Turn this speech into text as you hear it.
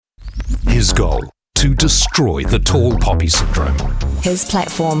His goal, to destroy the tall poppy syndrome. His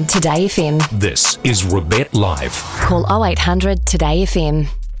platform, Today FM. This is Rebet Live. Call 0800 Today FM.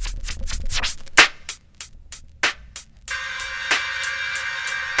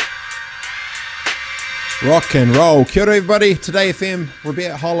 Rock and roll. Kia ora everybody, Today FM,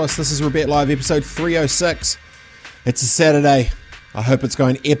 Rebet Hollis. This is Rebet Live, episode 306. It's a Saturday. I hope it's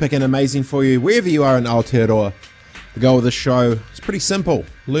going epic and amazing for you, wherever you are in Aotearoa. The goal of this show is pretty simple.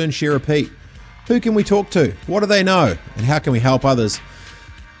 Learn, share, repeat. Who can we talk to? What do they know? And how can we help others?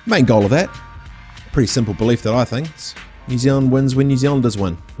 Main goal of that. Pretty simple belief that I think. It's New Zealand wins when New Zealanders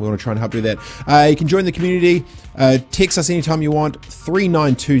win. We want to try and help do that. You can join the community. Text us anytime you want,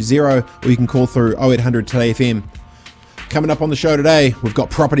 3920, or you can call through 0800 Today FM. Coming up on the show today, we've got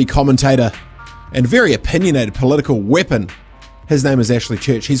property commentator and very opinionated political weapon. His name is Ashley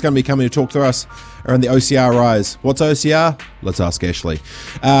Church. He's going to be coming to talk to us around the OCR rise. What's OCR? Let's ask Ashley.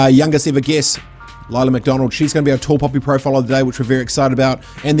 Youngest ever guest, Lila McDonald. She's going to be our tall poppy profile of the day, which we're very excited about.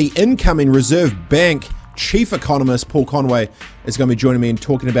 And the incoming Reserve Bank Chief Economist, Paul Conway, is going to be joining me and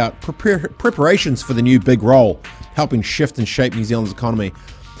talking about preparations for the new big role, helping shift and shape New Zealand's economy.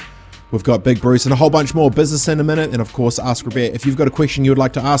 We've got Big Bruce and a whole bunch more business in a minute. And of course, Ask Rebet. If you've got a question you would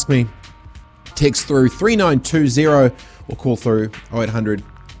like to ask me, text through 3920 or call through 0800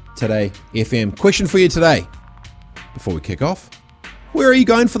 Today FM. Question for you today, before we kick off. Where are you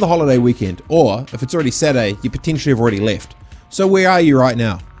going for the holiday weekend? Or, if it's already Saturday, you potentially have already left. So where are you right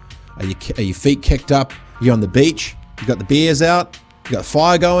now? Are your feet kicked up? Are you on the beach? You got the beers out? You got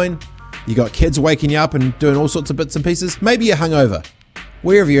fire going? You got kids waking you up and doing all sorts of bits and pieces? Maybe you're hungover.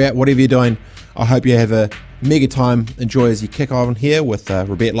 Wherever you're at, whatever you're doing, I hope you have a mega time. Enjoy as you kick on here with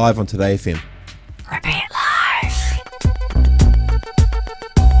Rebet Live on Today FM. Rebet Live.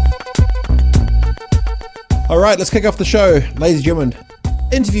 All right, let's kick off the show. Ladies and gentlemen,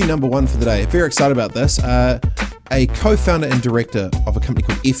 interview number one for the day. Very excited about this. A co-founder and director of a company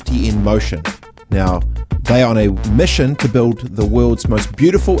called FTN Motion. Now, they are on a mission to build the world's most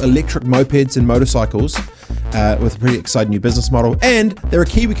beautiful electric mopeds and motorcycles with a pretty exciting new business model. And they're a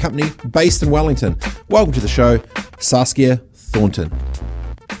Kiwi company based in Wellington. Welcome to the show, Saskia Thornton.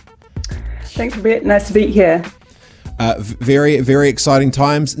 Thanks, Rebet. Nice to be here. Very, very exciting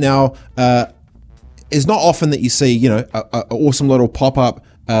times. Now, it's not often that you see, an awesome little pop-up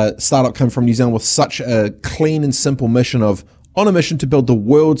startup come from New Zealand with such a clean and simple mission on a mission to build the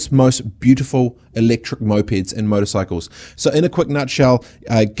world's most beautiful electric mopeds and motorcycles. So in a quick nutshell,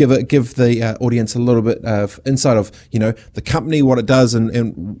 give the audience a little bit of insight of, the company, what it does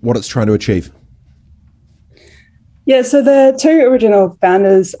and what it's trying to achieve. Yeah, so the two original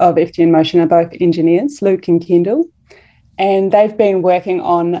founders of FTN Motion are both engineers, Luke and Kendall, and they've been working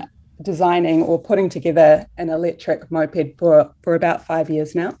on designing or putting together an electric moped for about 5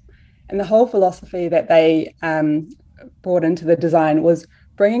 years now. And the whole philosophy that they brought into the design was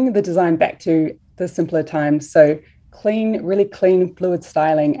bringing the design back to the simpler times. So really clean fluid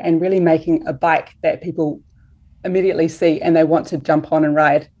styling and really making a bike that people immediately see and they want to jump on and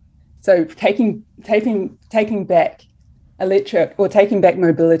ride. So taking back electric or taking back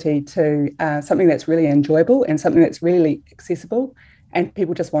mobility to something that's really enjoyable and something that's really accessible and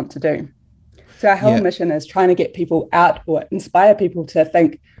people just want to do. So our whole mission is trying to get people out or inspire people to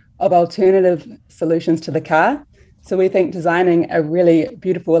think of alternative solutions to the car. So we think designing a really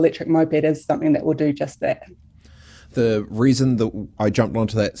beautiful electric moped is something that will do just that. The reason that I jumped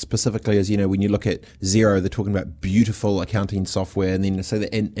onto that specifically is, when you look at Xero, they're talking about beautiful accounting software, and then to say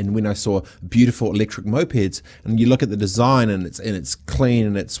that, and when I saw beautiful electric mopeds, and you look at the design, and it's clean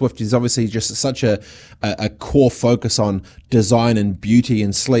and it's swift. There's obviously just such a core focus on design and beauty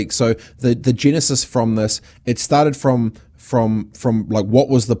and sleek. So the genesis from this, it started from like, what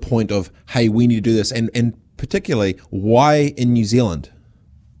was the point of, hey, we need to do this, and particularly why in New Zealand?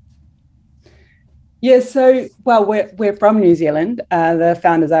 Yeah, so, we're from New Zealand. The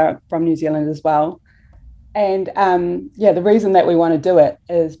founders are from New Zealand as well. And the reason that we want to do it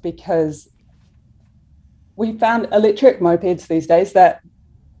is because we found electric mopeds these days that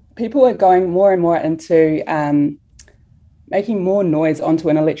people are going more and more into making more noise onto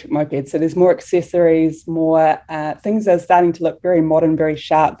an electric moped. So there's more accessories, more things that are starting to look very modern, very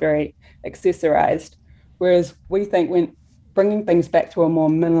sharp, very accessorized. Whereas we think when bringing things back to a more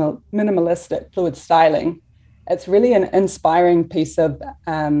minimalistic fluid styling, it's really an inspiring piece of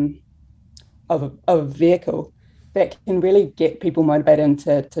a vehicle that can really get people motivated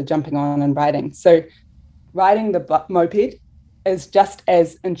into jumping on and riding. So riding the moped is just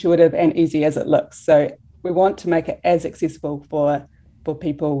as intuitive and easy as it looks. So we want to make it as accessible for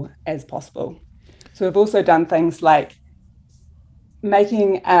people as possible. So we've also done things like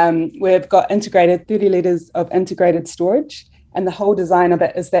we've got integrated 30 litres of integrated storage, and the whole design of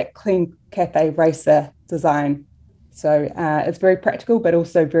it is that clean cafe racer design. So it's very practical, but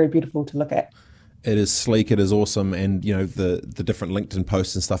also very beautiful to look at. It is sleek, it is awesome, and the different LinkedIn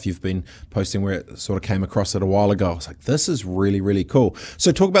posts and stuff you've been posting where it sort of came across it a while ago. I was like, this is really, really cool.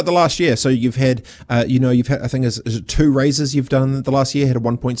 So talk about the last year. So you've had, I think is it 2 raises you've done the last year, had a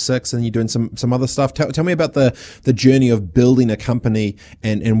 1.6, and you're doing some other stuff. Tell me about the journey of building a company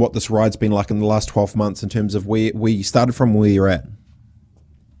and what this ride's been like in the last 12 months in terms of where you started from, where you're at.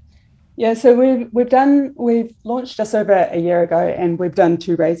 Yeah, so we've launched just over a year ago, and we've done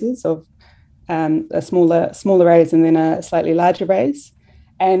 2 raises of a smaller raise and then a slightly larger raise,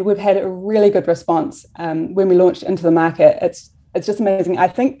 and we've had a really good response when we launched into the market. It's just amazing. I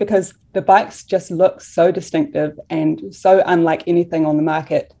think because the bikes just look so distinctive and so unlike anything on the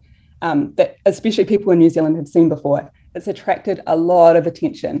market that especially people in New Zealand had seen before. It's attracted a lot of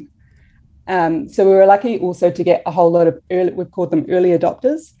attention. So we were lucky also to get a whole lot of we've called them early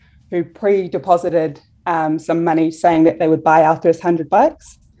adopters, who pre-deposited some money saying that they would buy our first 100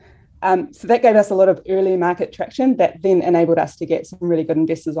 bikes. So that gave us a lot of early market traction that then enabled us to get some really good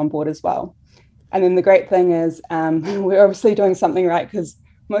investors on board as well. And then the great thing is we're obviously doing something right, because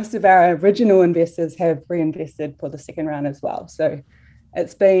most of our original investors have reinvested for the second round as well. So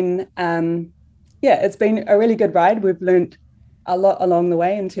it's been, it's been a really good ride. We've learned a lot along the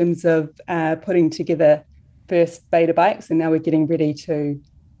way in terms of putting together first beta bikes, and now we're getting ready to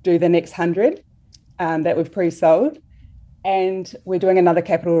do the next 100 that we've pre-sold. And we're doing another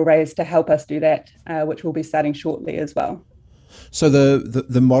capital raise to help us do that, which will be starting shortly as well. So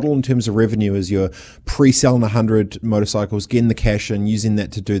the model in terms of revenue is you're pre-selling 100 motorcycles, getting the cash in, using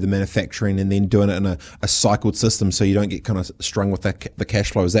that to do the manufacturing, and then doing it in a cycled system so you don't get kind of strung with the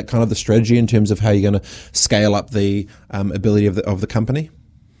cash flow. Is that kind of the strategy in terms of how you're going to scale up the ability of the company?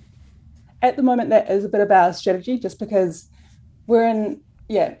 At the moment, that is a bit of our strategy, just because we're in,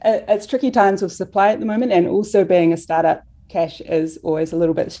 it's tricky times with supply at the moment, and also being a startup, cash is always a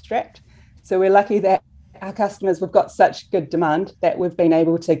little bit strapped. So we're lucky that our customers, we've got such good demand that we've been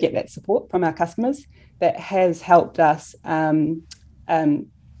able to get that support from our customers that has helped us, has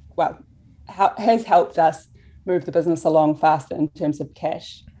helped us move the business along faster in terms of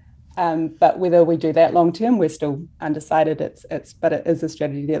cash. But whether we do that long term, we're still undecided. But it is a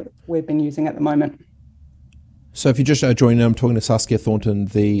strategy that we've been using at the moment. So if you just joined in, I'm talking to Saskia Thornton,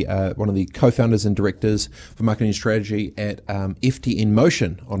 one of the co-founders and directors for marketing strategy at FTN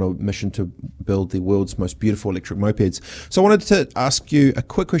Motion, on a mission to build the world's most beautiful electric mopeds. So I wanted to ask you a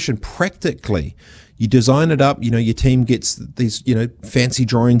quick question. Practically, you design it up, your team gets these, fancy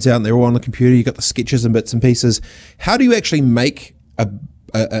drawings out and they're all on the computer. You got the sketches and bits and pieces. How do you actually make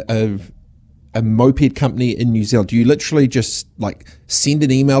a moped company in New Zealand? Do you literally just send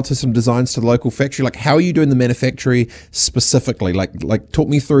an email to some designs to the local factory? How are you doing the manufacturing specifically? Talk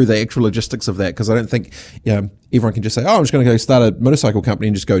me through the actual logistics of that, because I don't think everyone can just say, I'm just going to go start a motorcycle company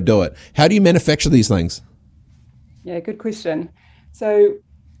and just go do it. How do you manufacture these things? Yeah, good question. So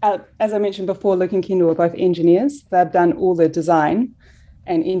as I mentioned before, Luke and Kendall are both engineers. They've done all the design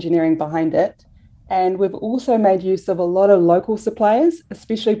and engineering behind it. And we've also made use of a lot of local suppliers,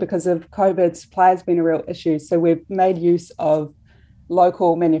 especially because of COVID. Supply has been a real issue. So we've made use of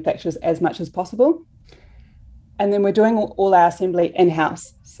local manufacturers as much as possible. And then we're doing all our assembly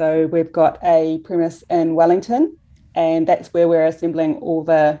in-house. So we've got a premise in Wellington, and that's where we're assembling all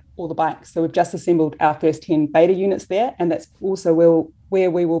the bikes. So we've just assembled our first 10 beta units there, and that's also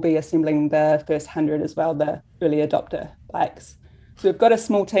where we will be assembling the first 100 as well, the early adopter bikes. So we've got a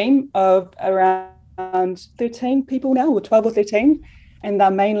small team of around 13 people now, or 12 or 13, and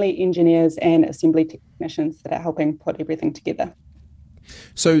they're mainly engineers and assembly technicians that are helping put everything together.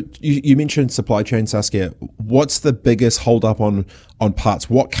 So you mentioned supply chain, Saskia. What's the biggest hold up on parts?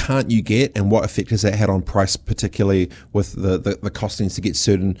 What can't you get, and what effect has that had on price, particularly with the costings to get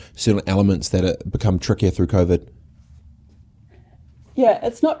certain elements that have become trickier through COVID? Yeah,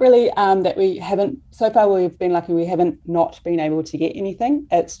 it's not really that we haven't, so far we've been lucky, we haven't not been able to get anything.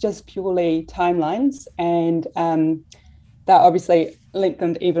 It's just purely timelines, and they're obviously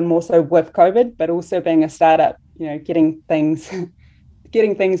lengthened even more so with COVID, but also being a startup, getting things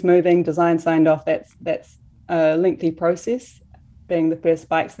moving, design signed off, that's a lengthy process, being the first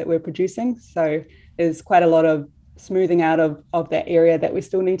bikes that we're producing. So there's quite a lot of smoothing out of that area that we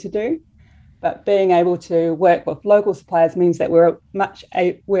still need to do. But being able to work with local suppliers means that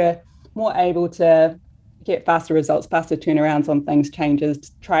we're more able to get faster results, faster turnarounds on things,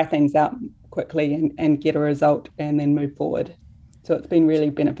 changes, try things out quickly and get a result and then move forward. So it's been really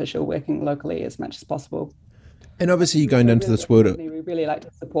beneficial working locally as much as possible. And obviously you're going into this world of, We really like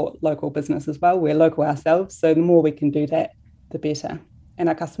to support local business as well. We're local ourselves, so the more we can do that, the better. And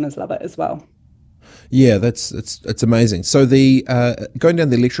our customers love it as well. yeah, it's amazing. So the going down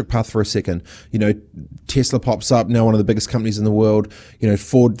the electric path for a second, Tesla pops up, now one of the biggest companies in the world.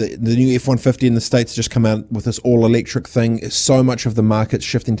 Ford, the new F-150 in the States just come out with this all electric thing. So much of the market's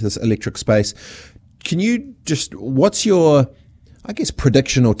shifting to this electric space. Can you what's your, I guess,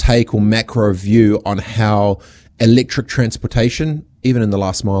 prediction or take or macro view on how electric transportation, even in the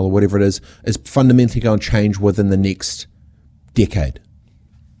last mile or whatever it is fundamentally going to change within the next decade?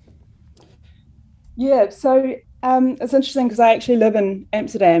 Yeah, so it's interesting because I actually live in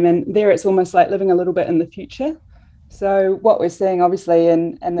Amsterdam, and there it's almost like living a little bit in the future. So what we're seeing, obviously,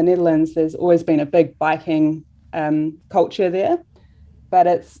 in the Netherlands, there's always been a big biking culture there, but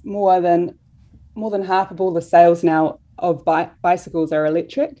it's more than half of all the sales now of bicycles are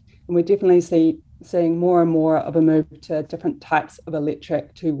electric, and we're definitely seeing more and more of a move to different types of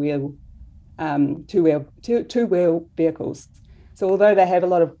electric two-wheel vehicles. So although they have a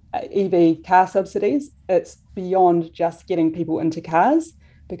lot of EV car subsidies, it's beyond just getting people into cars,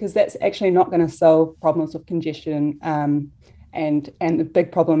 because that's actually not going to solve problems of congestion. And the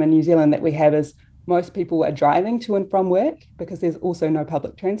big problem in New Zealand that we have is most people are driving to and from work because there's also no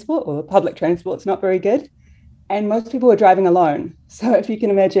public transport, or the public transport's not very good. And most people are driving alone. So if you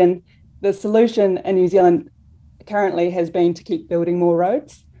can imagine, the solution in New Zealand currently has been to keep building more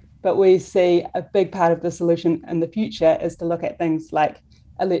roads. But we see a big part of the solution in the future is to look at things like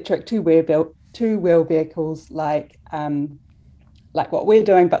electric two-wheel vehicles, like what we're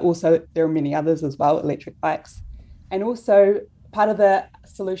doing, but also there are many others as well, electric bikes. And also part of the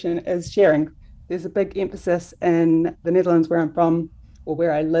solution is sharing. There's a big emphasis in the Netherlands, where I'm from, or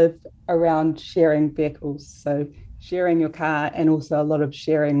where I live, around sharing vehicles. So sharing your car, and also a lot of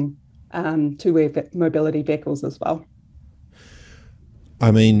sharing two-wheel mobility vehicles as well. I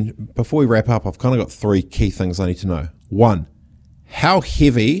mean, before we wrap up, I've kind of got three key things I need to know. One, how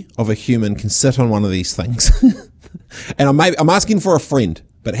heavy of a human can sit on one of these things? And I'm asking for a friend,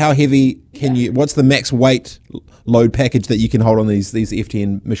 but how heavy can you? What's the max weight load package that you can hold on these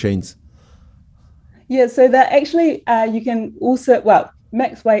FTN machines? Yeah, so that actually you can also,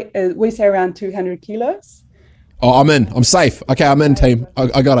 max weight is, we say, around 200 kilos. Oh, I'm in. I'm safe. Okay, I'm in, team.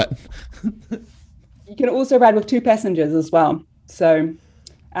 I got it. You can also ride with 2 passengers as well. So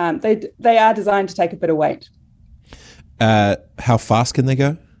they are designed to take a bit of weight. How fast can they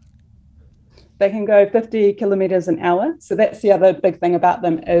go? They can go 50 kilometers an hour. So that's the other big thing about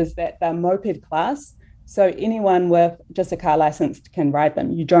them, is that they're moped class. So anyone with just a car license can ride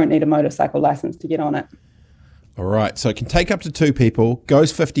them. You don't need a motorcycle license to get on it. All right. So it can take up to 2 people,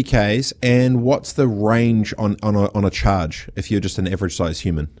 goes 50 Ks. And what's the range on a charge if you're just an average size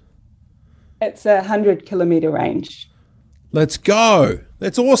human? It's a 100-kilometer range. Let's go.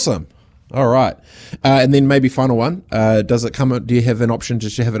 That's awesome. All right. And then maybe final one. Does it come? Do you have an option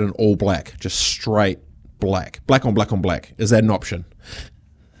just to have it in all black, just straight black, black on black on black? Is that an option?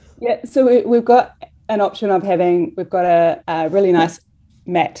 Yeah. So we've got an option of we've got a really nice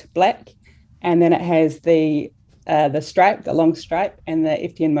matte black, and then it has the stripe, the long stripe, and the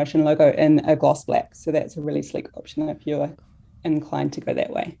FTN Motion logo in a gloss black. So that's a really sleek option if you're inclined to go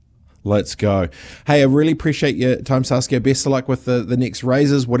that way. Let's go. Hey, I really appreciate your time, Saskia. Best of luck with the next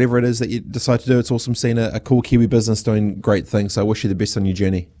raises, whatever it is that you decide to do. It's awesome seeing a cool Kiwi business doing great things. So I wish you the best on your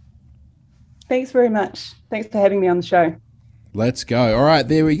journey. Thanks very much. Thanks for having me on the show. Let's go. All right,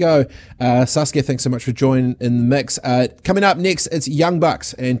 there we go. Saskia, thanks so much for joining in the mix. Coming up next, it's Young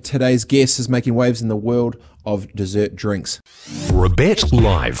Bucks, and today's guest is making waves in the world of dessert drinks. Rebet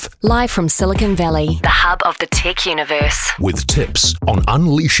Live, Live from Silicon Valley, the hub of the tech universe. with tips on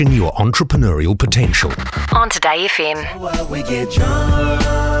unleashing your entrepreneurial potential. On Today FM. So what, we get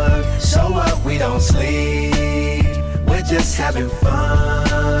drunk. So what, we don't sleep. We're just having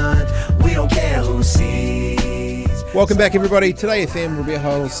fun. We don't care who sees. Welcome back, everybody. Today FM, Rebet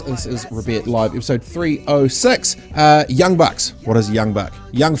Hollis. This is Rebet Live, episode 306. Young Bucks. What is a young buck?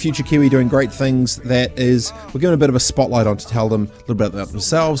 Young future Kiwi doing great things. We're giving a bit of a spotlight on to tell them a little bit about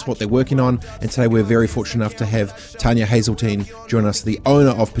themselves, what they're working on. And today we're very fortunate enough to have Tanya Hazeltine join us, the owner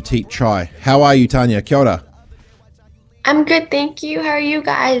of Petite Chai. How are you, Tanya? Kia ora. I'm good, thank you. How are you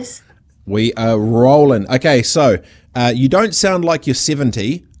guys? We are rolling. Okay, so you don't sound like you're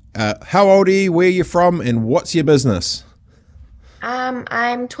 70. How old are you? Where are you from? And what's your business?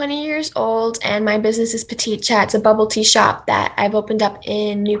 I'm 20 years old and my business is Petite Chai. It's a bubble tea shop that I've opened up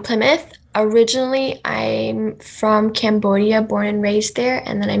in New Plymouth. Originally, I'm from Cambodia, born and raised there,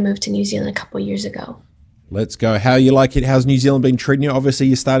 and then I moved to New Zealand a couple years ago. Let's go. How you like it? How's New Zealand been treating you? Obviously,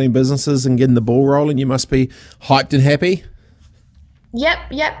 you're starting businesses and getting the ball rolling. You must be hyped and happy.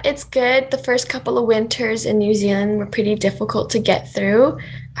 Yep, it's good. The first couple of winters in New Zealand were pretty difficult to get through,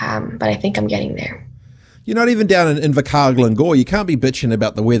 but I think I'm getting there. You're not even down in Invercargill and Gore. You can't be bitching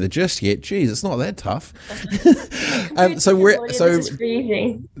about the weather just yet. Jeez, it's not that tough. This is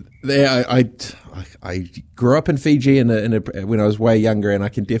freezing. There, I grew up in Fiji when I was way younger, and I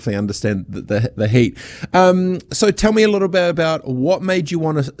can definitely understand the heat. So tell me a little bit about what made you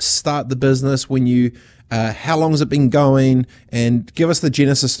want to start the business. How long has it been going, and give us the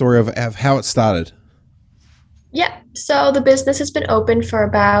genesis story of how it started. Yep. So the business has been open for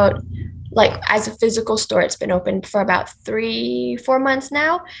about, as a physical store, it's been open for about 3-4 months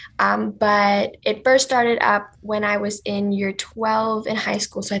now. But it first started up when I was in year 12 in high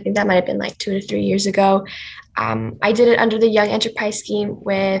school. So I think that might have been 2 to 3 years ago. I did it under the Young Enterprise Scheme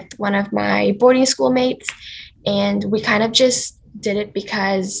with one of my boarding school mates. And we kind of just did it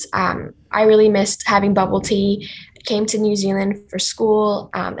because I really missed having bubble tea. Came to New Zealand for school,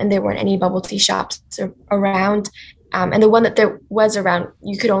 and there weren't any bubble tea shops around. And the one that there was around,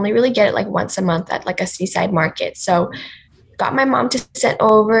 you could only really get it once a month at a seaside market. So got my mom to send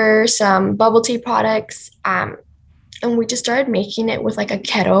over some bubble tea products. And we just started making it with a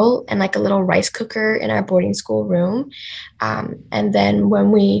kettle and a little rice cooker in our boarding school room. And then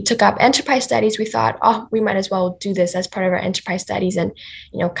when we took up enterprise studies, we thought, we might as well do this as part of our enterprise studies and,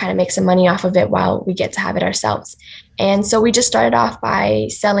 kind of make some money off of it while we get to have it ourselves. And so we just started off by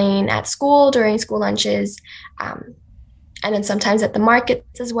selling at school during school lunches, and then sometimes at the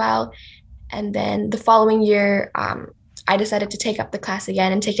markets as well. And then the following year, I decided to take up the class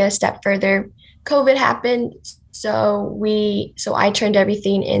again and take it a step further. COVID happened. So I turned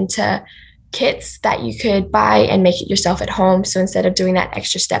everything into kits that you could buy and make it yourself at home. So instead of doing that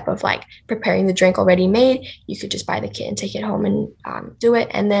extra step of preparing the drink already made, you could just buy the kit and take it home and do it.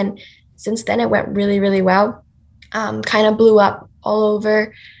 And then since then it went really, really well. Kind of blew up all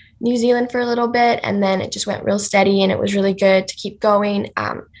over New Zealand for a little bit, and then it just went real steady and it was really good to keep going.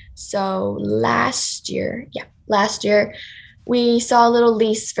 So last year, we saw a little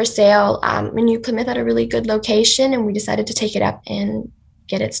lease for sale in New Plymouth at a really good location, and we decided to take it up and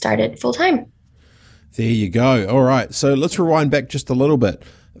get it started full time. There you go. All right. So let's rewind back just a little bit.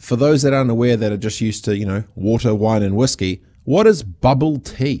 For those that aren't aware, that are just used to, water, wine, and whiskey, what is bubble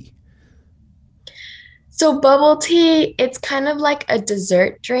tea? So bubble tea, it's kind of like a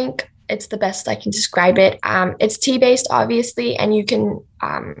dessert drink. It's the best I can describe it. It's tea-based, obviously, and you can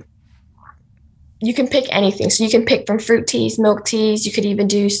pick anything. So you can pick from fruit teas, milk teas. You could even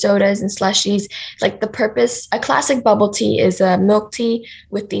do sodas and slushies. A classic bubble tea is a milk tea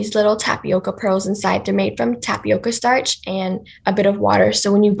with these little tapioca pearls inside. They're made from tapioca starch and a bit of water.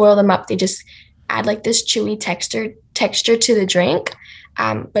 So when you boil them up, they just add this chewy texture to the drink.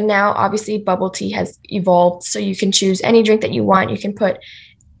 But now obviously bubble tea has evolved. So you can choose any drink that you want. You can put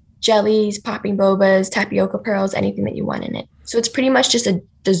jellies, popping bobas, tapioca pearls, anything that you want in it. So it's pretty much just a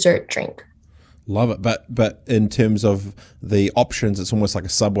dessert drink. Love it. But in terms of the options, it's almost like a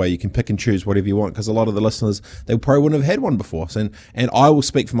Subway. You can pick and choose whatever you want, because a lot of the listeners, they probably wouldn't have had one before. And I will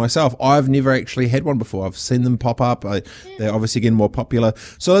speak for myself. I've never actually had one before. I've seen them pop up. They're obviously getting more popular.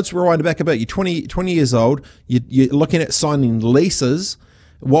 So let's rewind back a bit. You're 20 years old. You're looking at signing leases.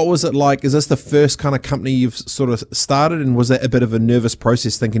 What was it like? Is this the first kind of company you've sort of started? And was that a bit of a nervous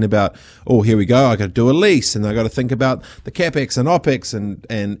process thinking about, here we go, I got to do a lease and I got to think about the CapEx and OpEx and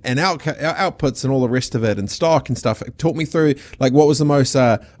outputs and all the rest of it and stock and stuff? Talk me through, what was the most,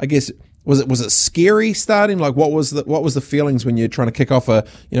 was it scary starting? What was the feelings when you're trying to kick off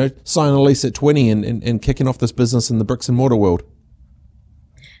sign a lease at 20 and kicking off this business in the bricks and mortar world?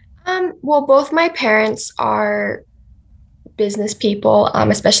 Well, both my parents are business people,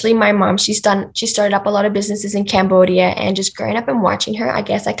 especially my mom. She started up a lot of businesses in Cambodia, and just growing up and watching her, I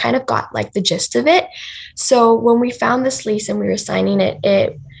guess I kind of got the gist of it. So when we found this lease and we were signing it,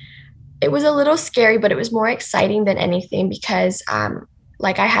 it was a little scary, but it was more exciting than anything because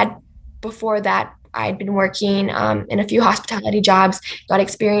I had before that, I'd been working in a few hospitality jobs, got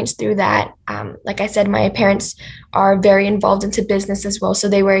experience through that. Like I said, my parents are very involved into business as well, so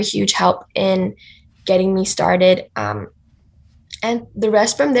they were a huge help in getting me started. And the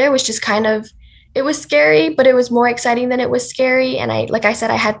rest from there was just it was scary, but it was more exciting than it was scary. And like I said,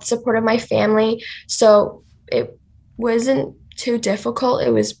 I had the support of my family. So it wasn't too difficult.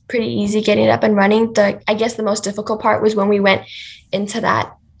 It was pretty easy getting it up and running. I guess the most difficult part was when we went into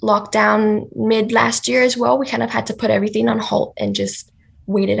that lockdown mid last year as well. We kind of had to put everything on hold and just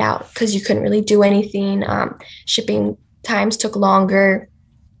wait it out because you couldn't really do anything. Shipping times took longer,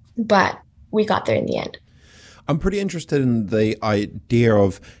 but we got there in the end. I'm pretty interested in the idea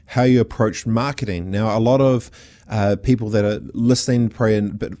of how you approach marketing. Now, a lot of people that are listening, probably a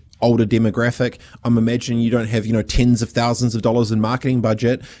bit older demographic, I'm imagining you don't have, tens of thousands of dollars in marketing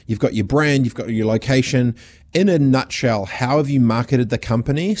budget. You've got your brand, you've got your location. In a nutshell, how have you marketed the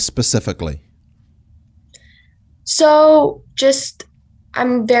company specifically? So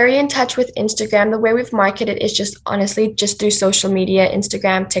I'm very in touch with Instagram. The way we've marketed is just honestly just through social media,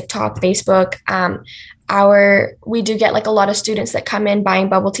 Instagram, TikTok, Facebook. We do get like a lot of students that come in buying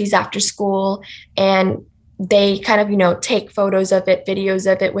bubble teas after school, and they kind of, take photos of it,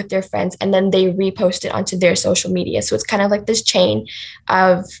 videos of it with their friends, and then they repost it onto their social media. So it's kind of like this chain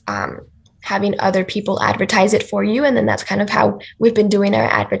of having other people advertise it for you. And then that's kind of how we've been doing our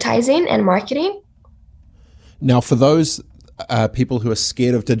advertising and marketing. Now, for those people who are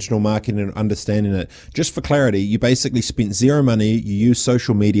scared of digital marketing and understanding it, just for clarity, you basically spent zero money, you used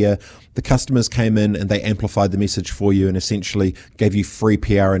social media, the customers came in and they amplified the message for you and essentially gave you free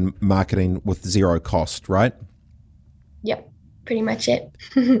PR and marketing with zero cost, right? Yep, pretty much it.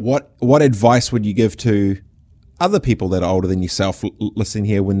 What advice would you give to other people that are older than yourself listening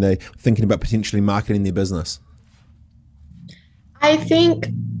here when they're thinking about potentially marketing their business? I think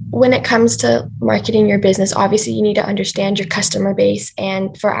when it comes to marketing your business, obviously you need to understand your customer base.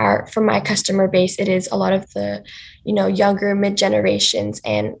 And for my customer base, it is a lot of the, younger mid-generations,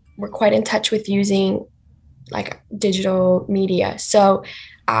 and we're quite in touch with using like digital media. So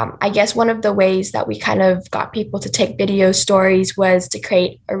I guess one of the ways that we kind of got people to take video stories was to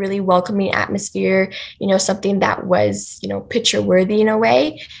create a really welcoming atmosphere, something that was, picture worthy in a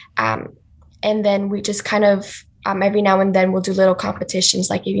way. And then we just kind of, every now and then we'll do little competitions,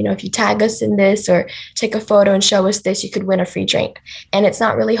 like, if you tag us in this or take a photo and show us this, you could win a free drink. And it's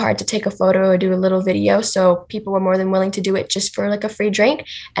not really hard to take a photo or do a little video. So people were more than willing to do it just for like a free drink.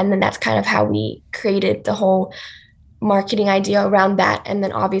 And then that's kind of how we created the whole marketing idea around that. And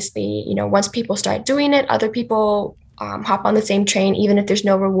then obviously, once people start doing it, other people hop on the same train, even if there's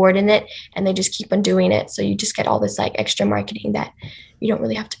no reward in it, and they just keep on doing it. So you just get all this like extra marketing that you don't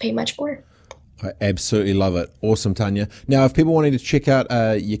really have to pay much for. I absolutely love it. Awesome, Tanya. Now, if people wanting to check out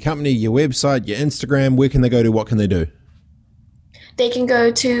your company, your website, your Instagram, where can they go to? What can they do? They can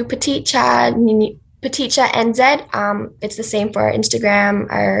go to Petitcha NZ. It's the same for our Instagram,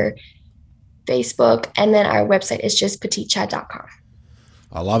 our Facebook, and then our website is just petitcha.com.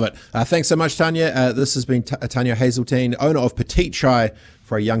 I love it. Thanks so much, Tanya. This has been Tanya Hazeltine, owner of Petite Chai,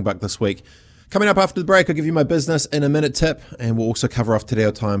 for a young buck this week. Coming up after the break, I'll give you my business in a minute tip, and we'll also cover off Te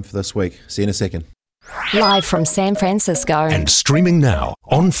Reo time for this week. See you in a second. Live from San Francisco. And streaming now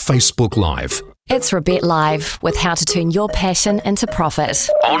on Facebook Live. It's Rebet Live with how to turn your passion into profit.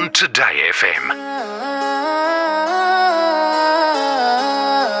 On Today FM.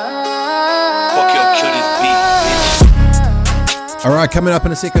 All right, coming up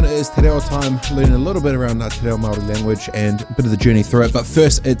in a second is Te Reo time, learning a little bit around Te Reo Māori language and a bit of the journey through it. But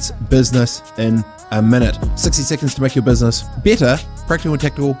first, it's business in a minute. 60 seconds to make your business better, practical and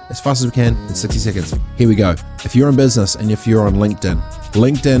tactical, as fast as we can in 60 seconds. Here we go. If you're in business and if you're on LinkedIn,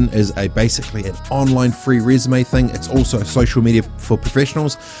 LinkedIn is basically an online free resume thing. It's also social media for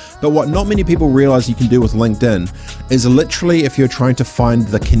professionals. But what not many people realize you can do with LinkedIn is literally, if you're trying to find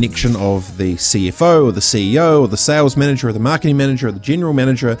the connection of the CFO or the CEO or the sales manager or the marketing manager or the general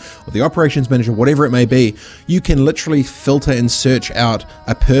manager or the operations manager, whatever it may be, you can literally filter and search out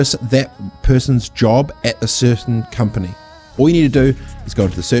that person's job at a certain company. All you need to do is go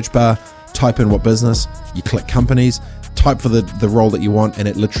into the search bar, type in what business, you click companies, type for the role that you want, and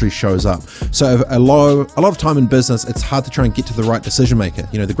it literally shows up. So a lot of time in business, it's hard to try and get to the right decision maker.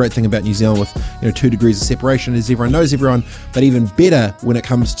 The great thing about New Zealand with 2 degrees of separation is everyone knows everyone, but even better when it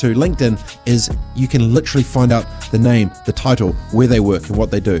comes to LinkedIn is you can literally find out the name, the title, where they work and what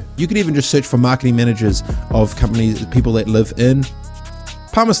they do. You could even just search for marketing managers of companies, people that live in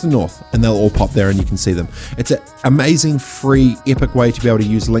Palmerston North, and they'll all pop there and you can see them. It's an amazing, free, epic way to be able to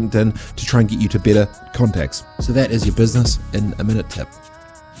use LinkedIn to try and get you to better contacts. So that is your business in a minute tip.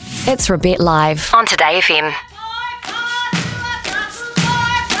 It's Rebet Live on Today FM.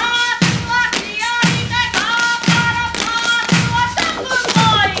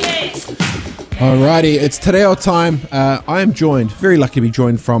 Alrighty, it's Te Reo time. I am joined, very lucky to be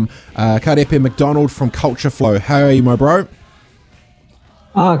joined from Karepe McDonald from Culture Flow. How are you, my bro?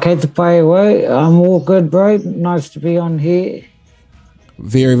 Kei te pai wai. I'm all good, bro. Nice to be on here.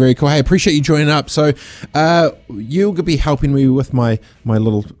 Very, very cool. Hey, appreciate you joining up. So you'll be helping me with my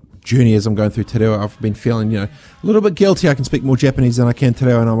little journey as I'm going through te reo. I've been feeling, a little bit guilty. I can speak more Japanese than I can te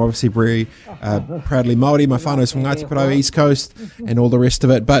reo, and I'm obviously very proudly Māori. My whānau's from Ngāti Porou, East Coast, and all the rest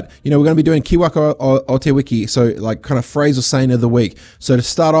of it. But, we're going to be doing Kiwaka o Te Wiki, so like kind of phrase or saying of the week. So to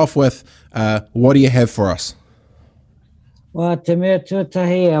start off with, what do you have for us? Well, te mea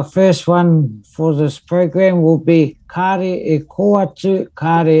tuatahi, our first one for this program will be Kare e ko atu,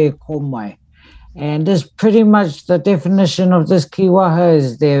 kare e ko mai. And this pretty much the definition of this kiwaha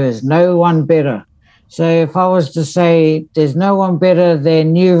is there is no one better. So if I was to say there's no one better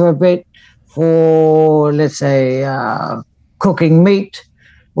than you, Robert, for, let's say, cooking meat,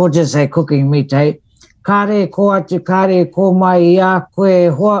 we'll just say cooking meat, eh? Kare e ko atu, kare e ko mai I a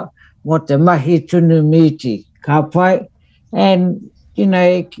koe hoa, mo te mahi tunu miti, ka pai. And,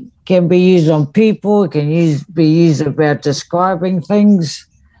 it can be used on people, it can be used about describing things.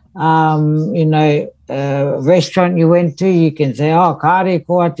 Restaurant you went to, you can say, kare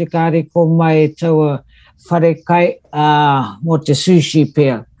ko atu, kare ko mai taua wharekai mo te sushi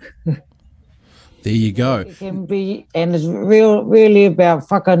pia. There you go. It can be, and it's really about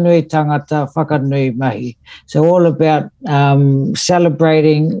whakanui tangata, whakanui mahi. So all about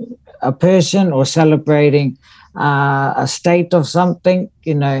celebrating a person or celebrating a state of something,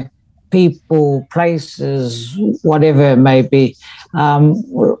 people, places, whatever it may be.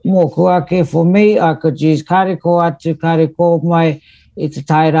 More kuake for me, I could use kare ko atu, kare ko mai, I te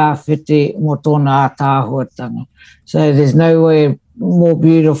taira whiti mo tōna ātāhuatanga. So there's nowhere more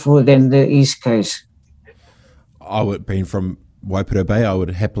beautiful than the East Coast. Being from Waipiro Bay, I would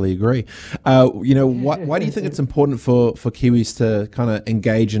happily agree. Why do you think it's important for Kiwis to kind of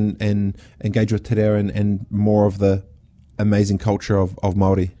engage and engage with te reo and more of the amazing culture of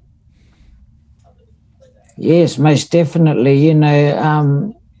Māori? Yes, most definitely.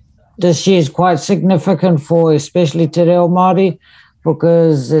 This year is quite significant for especially te reo Māori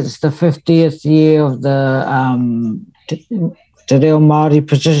because it's the 50th year of the te reo Māori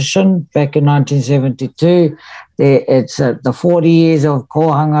petition back in 1972. It's the 40 years of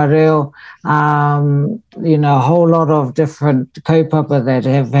Kohanga Reo, a whole lot of different kaupapa that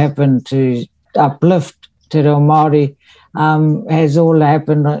have happened to uplift te reo Māori has all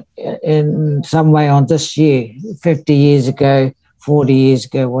happened in some way on this year, 50 years ago, 40 years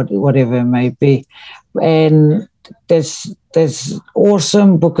ago, whatever it may be. And that's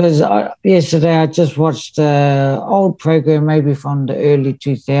awesome because yesterday I just watched an old program, maybe from the early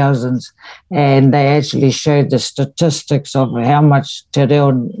 2000s, and they actually showed the statistics of how much te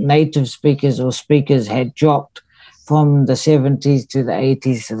reo native speakers or speakers had dropped from the 70s to the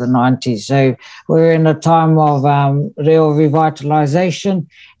 80s to the 90s. So we're in a time of reo revitalization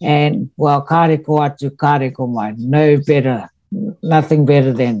and, well, kare ko atu, kare ko mai. No better, nothing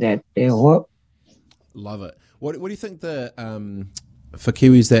better than that. Love it. What do you think for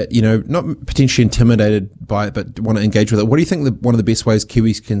Kiwis that, not potentially intimidated by it, but want to engage with it, what do you think one of the best ways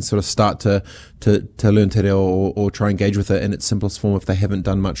Kiwis can sort of start to learn te reo or try and engage with it in its simplest form if they haven't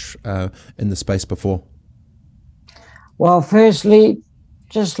done much in the space before? Well, firstly,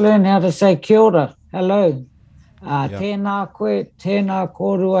 just learn how to say kia ora, hello. Tēnā koe, tēnā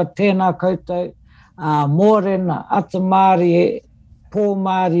kōrua, tēnā koutou, mōrena, atamari, Paul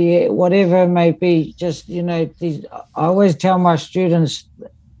Māori, whatever it may be, just, I always tell my students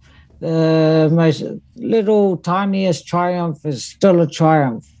the most little, tiniest triumph is still a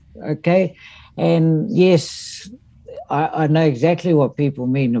triumph, okay? And yes, I know exactly what people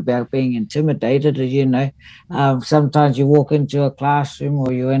mean about being intimidated, sometimes you walk into a classroom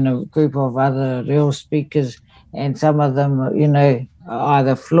or you're in a group of other reo speakers and some of them, are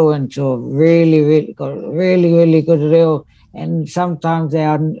either fluent or really good reo. And sometimes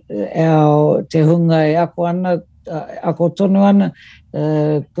our te hunga e ako ana, ako tonu ana,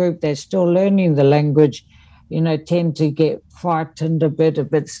 group that's still learning the language, tend to get frightened a bit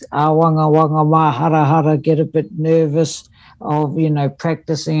awanga ma hara, get a bit nervous of,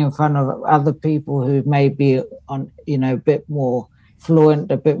 practicing in front of other people who may be on, a bit more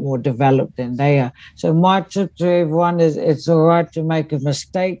fluent, a bit more developed than they are. So my tip to everyone is it's all right to make a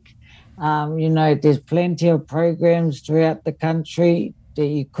mistake. There's plenty of programs throughout the country that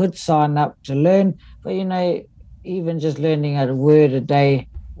you could sign up to learn, but, even just learning a word a day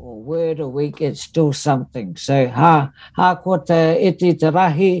or word a week, it's still something. So, ko te iti te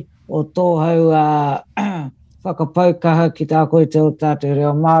rahi o tōhau whakapaukaha ki tā koe te o tātou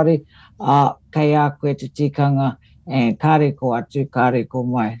reo Māori, kei a koe te tikanga, and kare ko atu, kare ko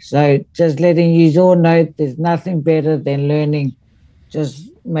mai. So just letting you all know there's nothing better than learning just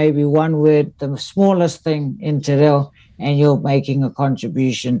maybe one word, the smallest thing in te reo, and you're making a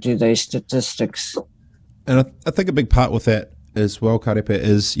contribution to those statistics. And I think a big part with that as well, Karepa,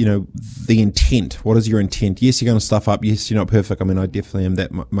 is, the intent. What is your intent? Yes, you're going to stuff up. Yes, you're not perfect. I mean, I definitely am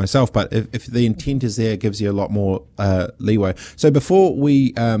that myself. But if the intent is there, it gives you a lot more leeway. So before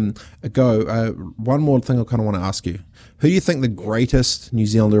we go, one more thing I kind of want to ask you. Who do you think the greatest New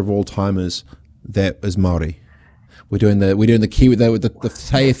Zealander of all time is that is Māori? We're doing the Kiwi, the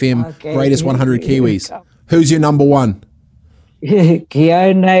Te FM greatest 100 Kiwis. Who's your number one?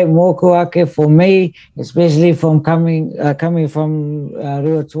 Kia nei mōku ake for me, especially from coming from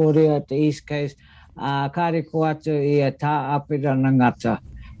Ruatoria at the East Coast, Kariko atu I a Tā Apirana Ngata.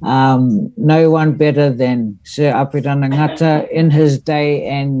 No one better than Sir Apirana Ngata in his day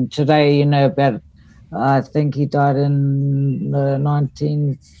and today, about, I think he died in the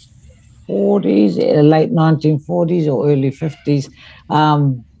 1940s, late 1940s or early 50s.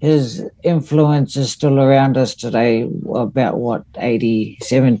 His influence is still around us today, about 80,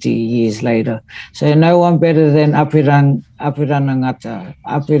 70 years later. So no one better than Apirana Ngata,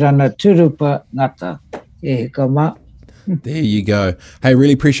 Apirana Turupa Ngata. There you go. Hey,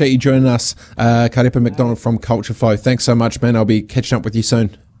 really appreciate you joining us, Karepa McDonald from Culture Flow. Thanks so much, man. I'll be catching up with you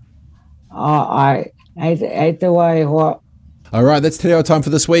soon. I ate the way what. All right, that's Te Reo time for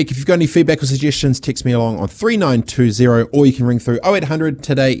this week. If you've got any feedback or suggestions, text me along on 3920, or you can ring through 0800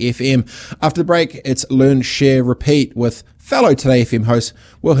 Today FM. After the break, it's Learn, Share, Repeat with fellow Today FM host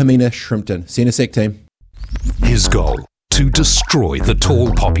Wilhelmina Shrimpton. See you in a sec, team. His goal, to destroy the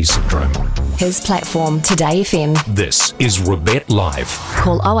tall poppy syndrome. His platform, Today FM. This is Rebet Live.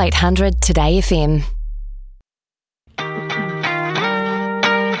 Call 0800 Today FM.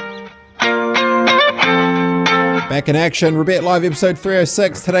 Back in action, Rebet Live episode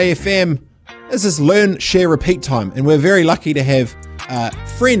 306, Today FM. This is Learn, Share, Repeat time, and we're very lucky to have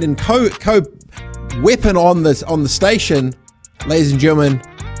friend and co-weapon on the station, ladies and gentlemen,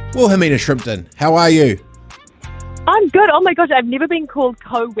 Wilhelmina Shrimpton. How are you? I'm good. Oh my gosh, I've never been called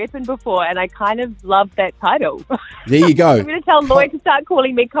co-weapon before, and I kind of love that title. There you go. I'm going to tell Lloyd to start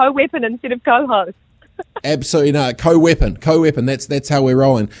calling me co-weapon instead of co-host. Absolutely not. Co-weapon. That's how we're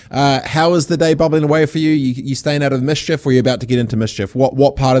rolling. How is the day bubbling away for you? You staying out of mischief, or are you about to get into mischief?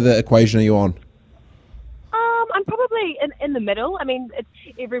 What part of the equation are you on? I'm probably in the middle. I mean,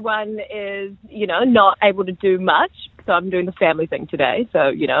 everyone is, not able to do much. So I'm doing the family thing today.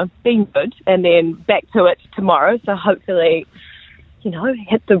 So, being good. And then back to it tomorrow. So hopefully,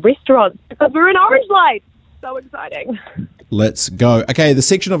 hit the restaurants because we're in Orange Light. So exciting. Let's go. Okay, the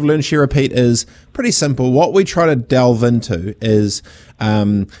section of Learn, Share, Repeat is pretty simple. What we try to delve into is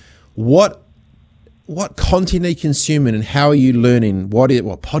what content are you consuming and how are you learning? What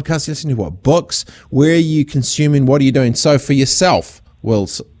podcasts are you listening to? What books? Where are you consuming? What are you doing? So for yourself, Will,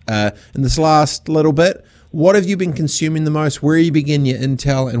 in this last little bit, what have you been consuming the most? Where are you beginning your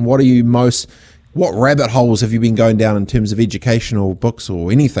intel, and what rabbit holes have you been going down in terms of educational books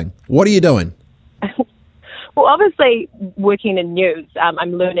or anything? What are you doing? Well, obviously, working in news,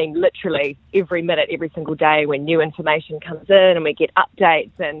 I'm learning literally every minute, every single day when new information comes in and we get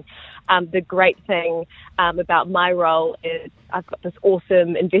updates. And the great thing about my role is I've got this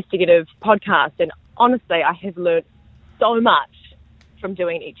awesome investigative podcast. And honestly, I have learned so much from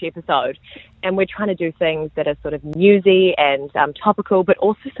doing each episode. And we're trying to do things that are sort of newsy and topical, but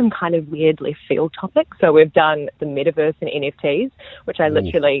also some kind of weird left field topics. So we've done the metaverse and NFTs, which I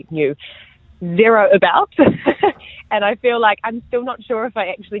literally knew zero about. And I feel like I'm still not sure if I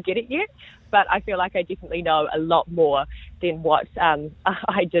actually get it yet, but I feel like I definitely know a lot more than what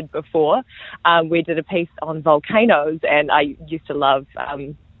I did before. We did a piece on volcanoes, and I used to love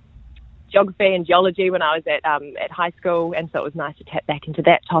geography and geology when I was at high school, and so it was nice to tap back into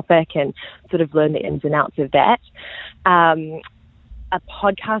that topic and sort of learn the ins and outs of that. A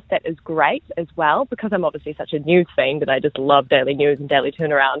podcast that is great as well, because I'm obviously such a news fiend and I just love daily news and daily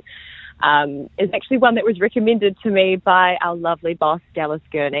turnaround, is actually one that was recommended to me by our lovely boss, Dallas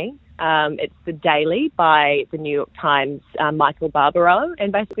Gurney. It's The Daily by the New York Times, Michael Barbaro.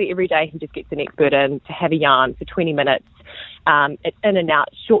 And basically every day he just gets an expert in to have a yarn for 20 minutes. It's in and out,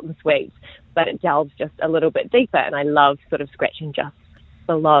 short and sweet, but it delves just a little bit deeper. And I love sort of scratching just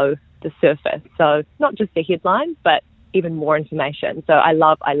below the surface. So not just the headline, but even more information. So I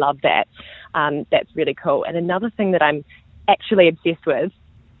love that. That's really cool. And another thing that I'm actually obsessed with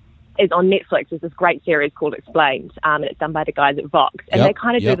is on Netflix. There's this great series called Explained, and it's done by the guys at Vox, and they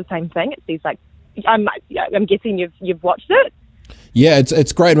kind of do the same thing. It's these I'm guessing you've watched it. Yeah,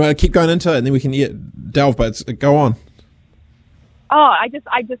 it's great. I keep going into it, and then we can delve. But go on. Oh, I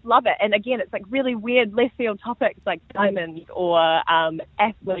just love it. And again, it's like really weird left field topics like diamonds or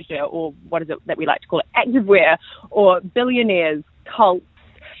athleisure, or what is it that we like to call it, activewear, or billionaires, cults.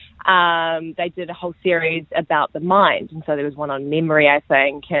 They did a whole series about the mind, and so there was one on memory, I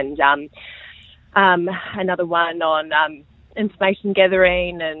think, and another one on information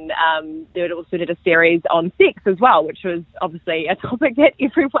gathering, and they also did a series on sex as well, which was obviously a topic that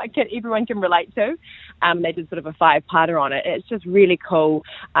everyone can relate to. They did sort of a 5-parter on it. It's just really cool,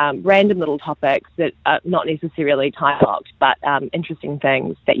 random little topics that are not necessarily time-locked, but interesting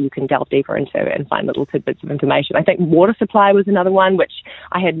things that you can delve deeper into and find little tidbits of information. I think water supply was another one, which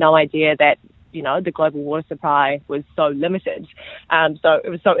I had no idea that the global water supply was so limited. So it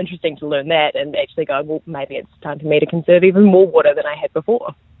was so interesting to learn that and actually go, well, maybe it's time for me to conserve even more water than I had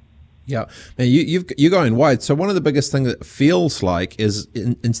before. Yeah. Now you're going wide. So one of the biggest things that feels like is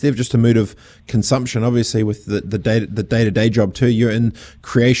instead of just a mood of consumption, obviously with the day-to-day job too, you're in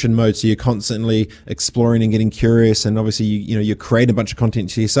creation mode. So you're constantly exploring and getting curious, and obviously you create a bunch of content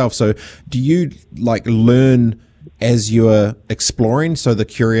to yourself. So do you learn as you're exploring? So the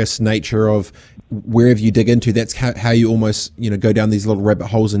curious nature of wherever you dig into, that's how you almost go down these little rabbit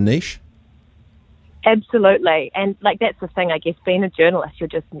holes in niche. Absolutely. And that's the thing, I guess, being a journalist, you're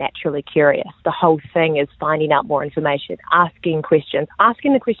just naturally curious. The whole thing is finding out more information, asking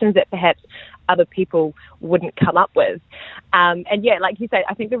the questions that perhaps other people wouldn't come up with. And yeah, like you say,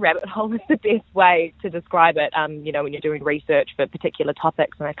 I think the rabbit hole is the best way to describe it. When you're doing research for particular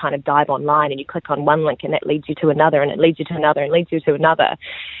topics, and I kind of dive online and you click on one link and that leads you to another, and it leads you to another and leads you to another.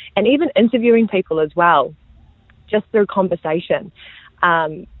 And even interviewing people as well, just through conversation,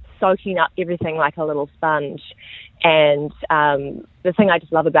 soaking up everything like a little sponge. And the thing I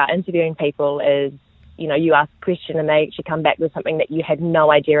just love about interviewing people is, you ask a question and they actually come back with something that you had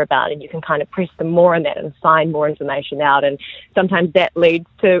no idea about, and you can kind of press them more on that and find more information out. And sometimes that leads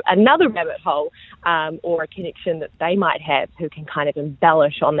to another rabbit hole or a connection that they might have who can kind of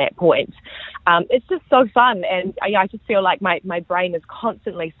embellish on that point. It's just so fun. And I just feel like my brain is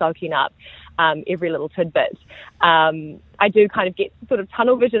constantly soaking up every little tidbit. I do kind of get sort of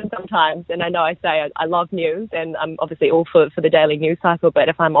tunnel vision sometimes, and I know I say I love news, and I'm obviously all for the daily news cycle, but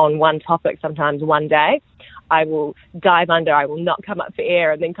if I'm on one topic sometimes one day, I will dive under, I will not come up for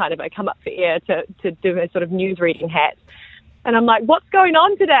air, and then kind of I come up for air to do a sort of news reading hat. And I'm like, what's going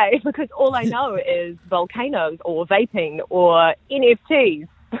on today? Because all I know is volcanoes or vaping or NFTs.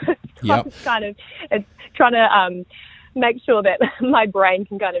 Yep. It's trying to make sure that my brain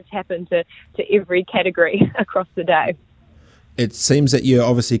can kind of tap into every category across the day. It seems that you're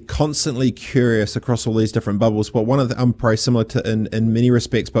obviously constantly curious across all these different bubbles, but one of the, I'm probably similar to in many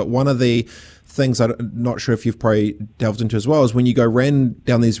respects, but one of the things I'm not sure if you've probably delved into as well is when you go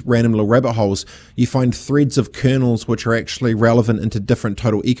down these random little rabbit holes, you find threads of kernels which are actually relevant into different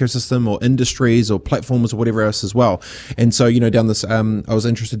total ecosystem or industries or platforms or whatever else as well. And so, down this, I was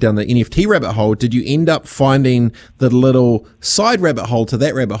interested down the NFT rabbit hole. Did you end up finding the little side rabbit hole to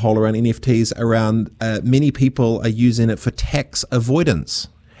that rabbit hole around NFTs around many people are using it for tax avoidance?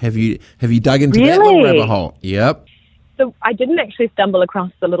 Have you dug into that little rabbit hole? Yep. So I didn't actually stumble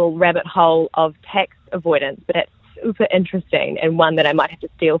across the little rabbit hole of tax avoidance, but it's super interesting and one that I might have to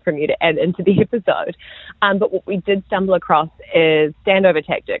steal from you to add into the episode. But what we did stumble across is standover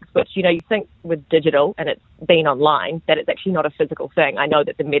tactics, which, you think with digital and it's been online, that it's actually not a physical thing. I know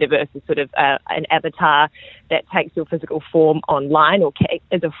that the metaverse is sort of an avatar that takes your physical form online or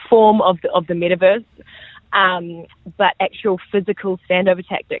is a form of the metaverse. But actual physical standover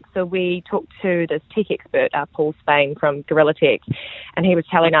tactics. So we talked to this tech expert, Paul Spain from Gorilla Tech, and he was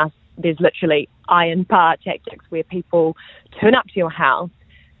telling us there's literally iron bar tactics where people turn up to your house,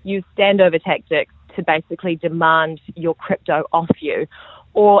 use standover tactics to basically demand your crypto off you.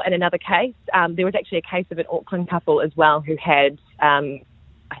 Or in another case, there was actually a case of an Auckland couple as well who had, I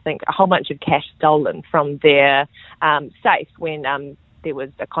think, a whole bunch of cash stolen from their safe when there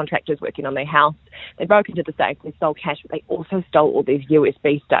was contractors working on their house. They broke into the safe, they stole cash, but they also stole all these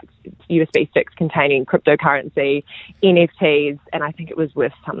USB sticks containing cryptocurrency, NFTs, and I think it was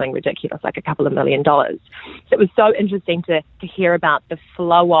worth something ridiculous, like $2 million. So it was so interesting to hear about the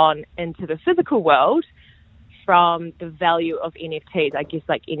flow on into the physical world from the value of NFTs. I guess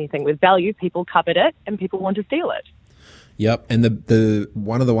like anything with value, people covet it and people want to steal it. Yep, and the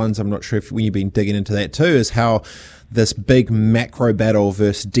one of the ones, I'm not sure if when you've been digging into that too, is how this big macro battle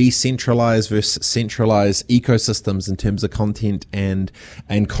versus decentralized versus centralized ecosystems in terms of content and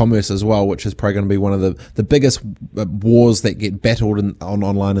commerce as well, which is probably going to be one of the biggest wars that get battled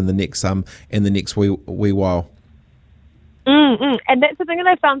online in the next wee while. And that's the thing that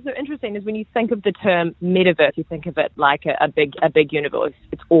I found so interesting is when you think of the term metaverse, you think of it like a big universe.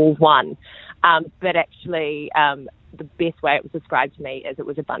 It's all one. But actually, the best way it was described to me is it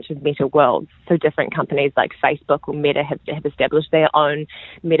was a bunch of meta worlds. So different companies like Facebook or Meta have established their own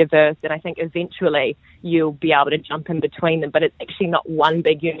metaverse, and I think eventually you'll be able to jump in between them, but it's actually not one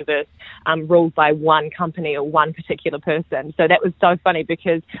big universe ruled by one company or one particular person. So that was so funny,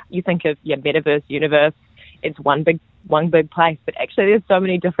 because you think of metaverse, universe, it's one big place, but actually there's so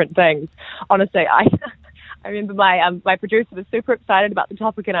many different things. Honestly, I remember my producer was super excited about the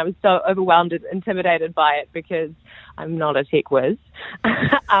topic, and I was so overwhelmed and intimidated by it because I'm not a tech whiz.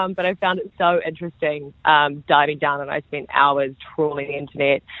 But I found it so interesting diving down, and I spent hours trawling the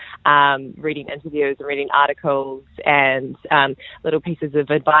internet, reading interviews and reading articles and little pieces of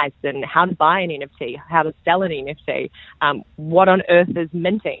advice and how to buy an NFT, how to sell an NFT, what on earth is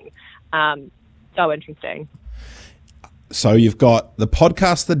minting. So interesting. So you've got the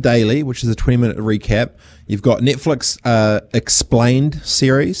podcast, The Daily, which is a 20-minute recap. You've got Netflix Explained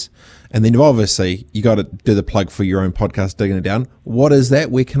series. And then obviously you got to do the plug for your own podcast, Digging It Down. What is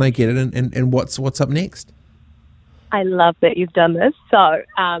that? Where can I get it? And what's up next? I love that you've done this. So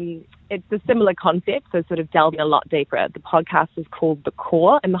it's a similar concept, so sort of delving a lot deeper. The podcast is called The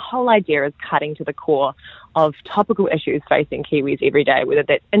Core, and the whole idea is cutting to the core of topical issues facing Kiwis every day, whether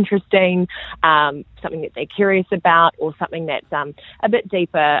that's interesting, something that they're curious about, or something that's a bit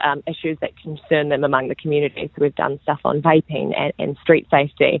deeper, issues that concern them among the community. So we've done stuff on vaping and street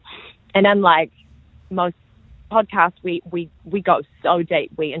safety. And unlike most podcasts, we go so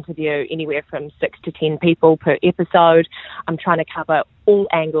deep. We interview anywhere from 6 to 10 people per episode. I'm trying to cover all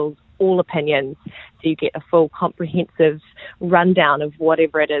angles, all opinions, so you get a full comprehensive rundown of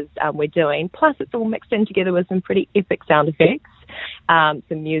whatever it is we're doing. Plus, it's all mixed in together with some pretty epic sound effects,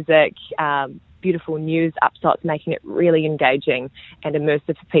 some music, beautiful news upshots, making it really engaging and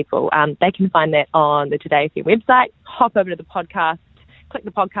immersive for people. They can find that on the Today FM website. Hop over to the podcast, click the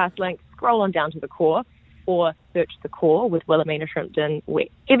podcast link, scroll on down to The Core, or search The Core with Wilhelmina Shrimpton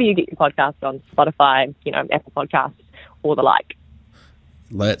wherever you get your podcasts, on Spotify, Apple Podcasts, or the like.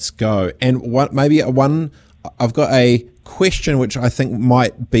 Let's go. And I've got a question which I think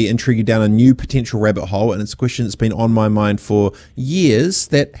might be intriguing down a new potential rabbit hole, and it's a question that's been on my mind for years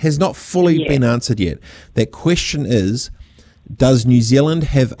that has not fully been answered yet. That question is, does New Zealand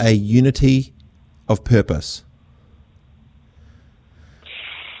have a unity of purpose?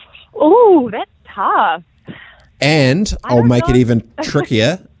 Oh, that's tough. And I'll make it even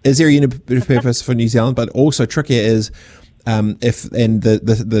trickier. Is there a unity of purpose for New Zealand? But also trickier is, the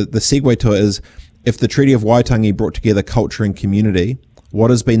segue to it is, if the Treaty of Waitangi brought together culture and community, what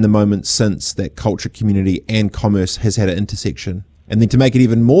has been the moment since that culture, community, and commerce has had an intersection? And then to make it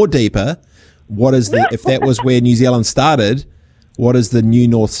even more deeper, what is if that was where New Zealand started, what is the new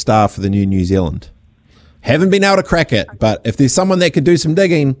North Star for the new New Zealand? Haven't been able to crack it, but if there's someone that could do some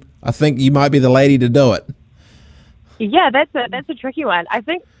digging, I think you might be the lady to do it. Yeah, that's a tricky one. I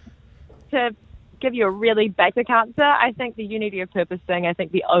think, to give you a really basic answer, I think the unity of purpose thing, I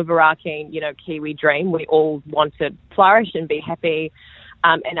think the overarching, Kiwi dream, we all want to flourish and be happy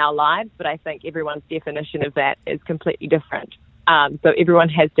in our lives, but I think everyone's definition of that is completely different. So everyone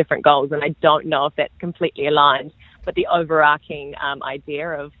has different goals, and I don't know if that's completely aligned, but the overarching idea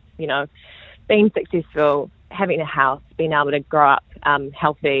of, being successful, having a house, being able to grow up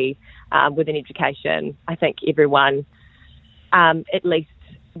healthy with an education, I think everyone at least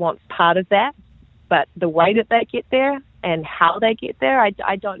wants part of that. But the way that they get there and how they get there,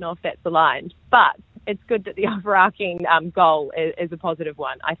 I don't know if that's aligned. But it's good that the overarching goal is a positive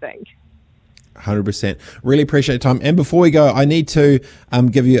one, I think. 100%. Really appreciate your time. And before we go, I need to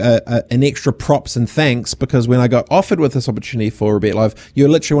give you an extra props and thanks, because when I got offered with this opportunity for Rebet Live, you're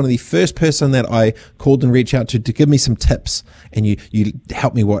literally one of the first person that I called and reached out to give me some tips. And you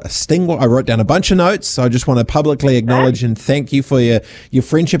helped me what a sting. I wrote down a bunch of notes. So I just want to publicly acknowledge and thank you for your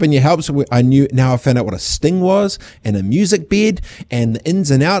friendship and your help. So I found out what a sting was, and a music bed, and the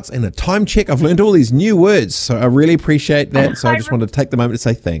ins and outs, and a time check. I've learned all these new words. So I really appreciate that. So I just wanted to take the moment to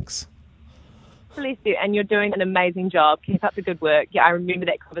say thanks. Bless you, and you're doing an amazing job. Keep up the good work. Yeah, I remember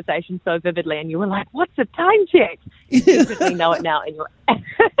that conversation so vividly, and you were like, "What's a time check?" You definitely know it now,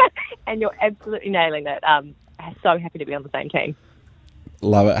 and you're absolutely nailing it. So happy to be on the same team.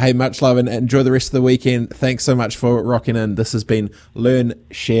 Love it. Hey, much love, and enjoy the rest of the weekend. Thanks so much for rocking in. This has been Learn,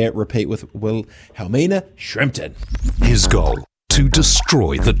 Share, Repeat with Wilhelmina Shrimpton. His goal: to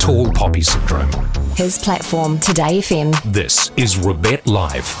destroy the tall poppy syndrome. His platform, Today FM. This is Rebet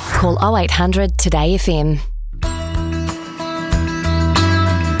Live. Call 0800 Today FM.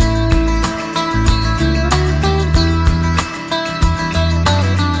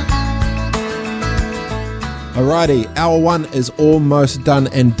 Alrighty, hour one is almost done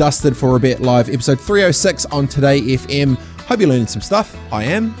and dusted for Rebet Live, episode 306 on Today FM. Hope you're learning some stuff. I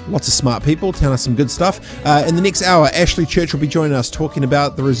am. Lots of smart people telling us some good stuff. In the next hour, Ashley Church will be joining us talking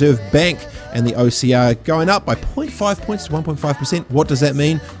about the Reserve Bank and the OCR going up by 0.5 points to 1.5%. What does that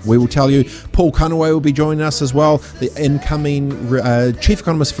mean? We will tell you. Paul Conaway will be joining us as well, the incoming Chief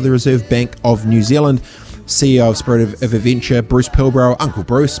Economist for the Reserve Bank of New Zealand. CEO of Spirit of Adventure, Bruce Pilbrow, Uncle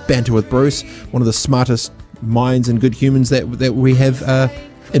Bruce, Banter with Bruce, one of the smartest minds and good humans that we have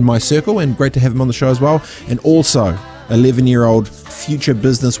in my circle, and great to have him on the show as well. And also 11-year-old future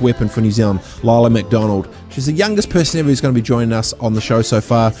business weapon for New Zealand, Lila McDonald. She's the youngest person ever who's going to be joining us on the show so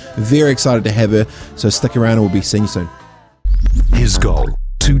far. Very excited to have her, so stick around and we'll be seeing you soon. His goal: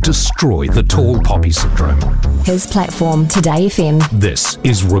 to destroy the tall poppy syndrome. His platform, Today FM. This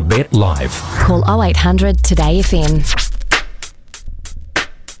is Rebet Live. Call 0800 Today FM.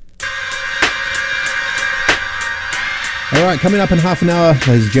 All right, coming up in half an hour,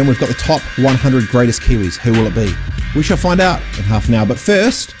 ladies and gentlemen, we've got the top 100 greatest Kiwis. Who will it be? We shall find out in half an hour. But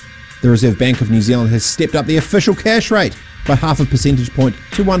first, the Reserve Bank of New Zealand has stepped up the official cash rate by 0.5 percentage point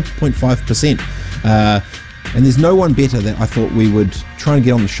to 1.5%. And there's no one better that I thought we would try and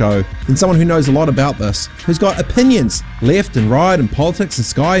get on the show than someone who knows a lot about this, who's got opinions, left and right and politics and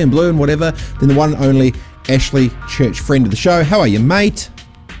sky and blue and whatever, than the one and only Ashley Church, friend of the show. How are you, mate?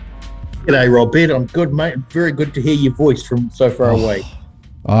 G'day, Robert. I'm good, mate. Very good to hear your voice from so far away.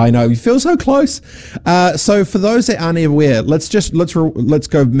 I know, you feel so close. So for those that aren't aware, let's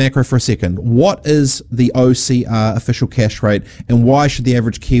go macro for a second. What is the OCR official cash rate, and why should the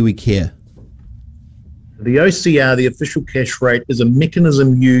average Kiwi care? The OCR, the official cash rate, is a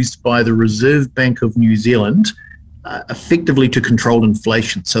mechanism used by the Reserve Bank of New Zealand effectively to control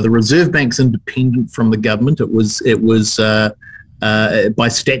inflation. So the Reserve Bank's independent from the government. It was by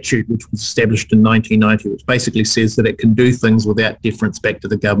statute, which was established in 1990, which basically says that it can do things without deference back to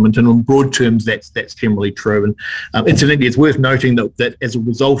the government. And in broad terms, that's generally true. And incidentally, it's worth noting that as a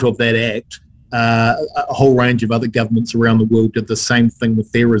result of that act, a whole range of other governments around the world did the same thing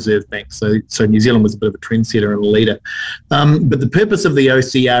with their Reserve Bank. So New Zealand was a bit of a trendsetter and a leader. But the purpose of the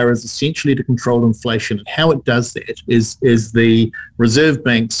OCR is essentially to control inflation. And how it does that is the Reserve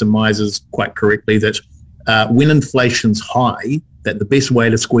Bank surmises quite correctly that when inflation's high, that the best way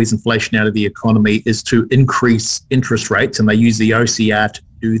to squeeze inflation out of the economy is to increase interest rates, and they use the OCR to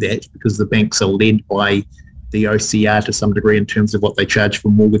do that because the banks are led by the OCR to some degree in terms of what they charge for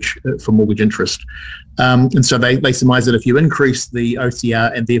mortgage interest. And so they surmise that if you increase the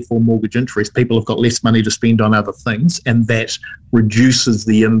OCR and therefore mortgage interest, people have got less money to spend on other things, and that reduces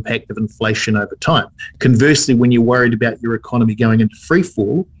the impact of inflation over time. Conversely, when you're worried about your economy going into free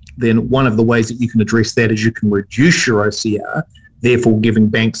fall, then one of the ways that you can address that is you can reduce your OCR, therefore giving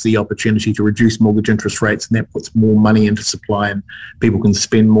banks the opportunity to reduce mortgage interest rates, and that puts more money into supply and people can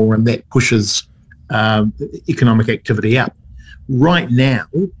spend more, and that pushes economic activity up. Right now,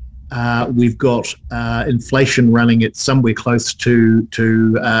 we've got inflation running at somewhere close to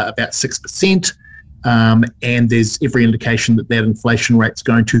about 6%, and there's every indication that inflation rate's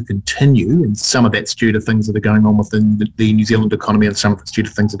going to continue, and some of that's due to things that are going on within the New Zealand economy, and some of it's due to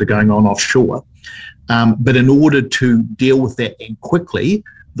things that are going on offshore. But in order to deal with that and quickly,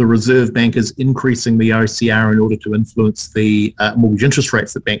 the Reserve Bank is increasing the OCR in order to influence the mortgage interest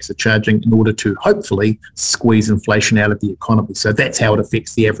rates that banks are charging in order to hopefully squeeze inflation out of the economy. So that's how it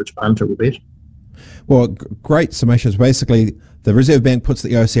affects the average punter, Robert. Well, great summation. Basically, the Reserve Bank puts the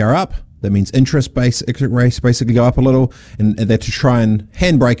OCR up. That means interest rates basically go up a little, and they're to try and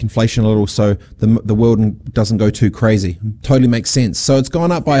handbrake inflation a little so the world doesn't go too crazy. Totally makes sense. So it's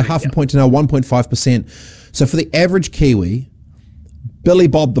gone up by 0.5 point to now 1.5%. So for the average Kiwi, Billy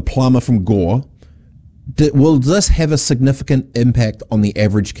Bob the plumber from Gore, will this have a significant impact on the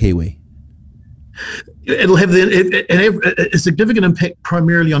average Kiwi? It'll have a significant impact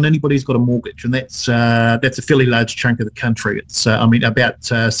primarily on anybody who's got a mortgage, and that's a fairly large chunk of the country. It's about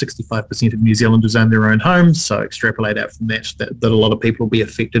 65% of New Zealanders own their own homes, so extrapolate out from that a lot of people will be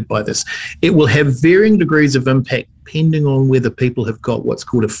affected by this. It will have varying degrees of impact depending on whether people have got what's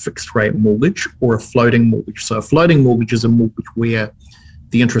called a fixed rate mortgage or a floating mortgage. So a floating mortgage is a mortgage where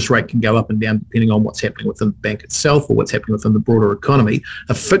the interest rate can go up and down depending on what's happening within the bank itself or what's happening within the broader economy.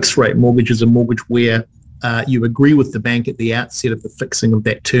 A fixed rate mortgage is a mortgage where you agree with the bank at the outset of the fixing of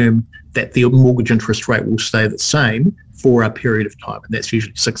that term that the mortgage interest rate will stay the same for a period of time. And that's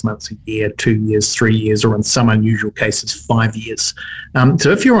usually 6 months, a year, 2 years, 3 years, or in some unusual cases, 5 years.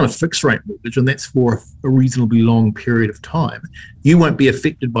 So if you're on a fixed rate mortgage, and that's for a reasonably long period of time, you won't be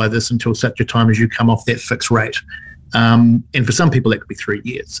affected by this until such a time as you come off that fixed rate. And for some people, that could be 3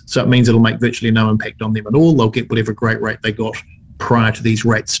 years. So it means it'll make virtually no impact on them at all. They'll get whatever great rate they got prior to these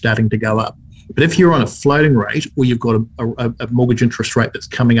rates starting to go up. But if you're on a floating rate or you've got a mortgage interest rate that's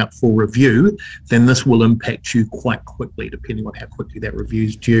coming up for review, then this will impact you quite quickly, depending on how quickly that review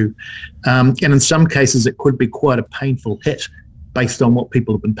is due. And in some cases, it could be quite a painful hit based on what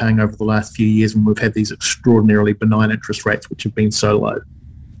people have been paying over the last few years when we've had these extraordinarily benign interest rates, which have been so low.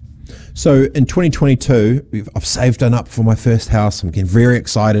 So in 2022, I've saved up for my first house. I'm getting very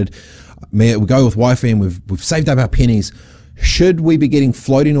excited. We go with wifey and we've saved up our pennies. Should we be getting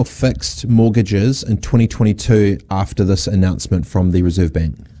floating or fixed mortgages in 2022 after this announcement from the Reserve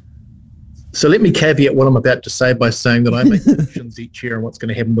Bank? So let me caveat what I'm about to say by saying that I make predictions each year on what's going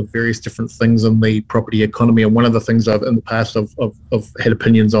to happen with various different things in the property economy. And one of the things I've in the past I've had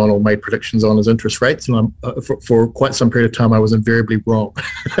opinions on or made predictions on is interest rates. And for quite some period of time, I was invariably wrong.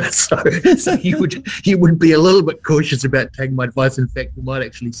 so you would be a little bit cautious about taking my advice. In fact, you might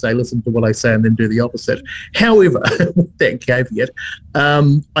actually say, listen to what I say and then do the opposite. However, with that caveat,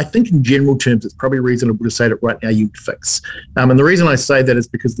 I think in general terms, it's probably reasonable to say that right now you'd fix. And the reason I say that is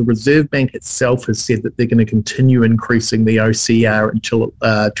because the Reserve Bank itself has said that they're going to continue increasing the OCR until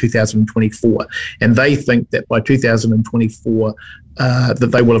 2024. And they think that by 2024, that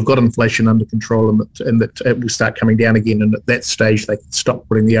they will have got inflation under control and that it will start coming down again. And at that stage, they can stop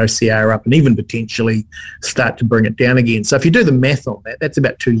putting the OCR up and even potentially start to bring it down again. So if you do the math on that, that's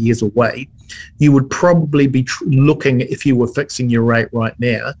about 2 years away. You would probably be looking, if you were fixing your rate right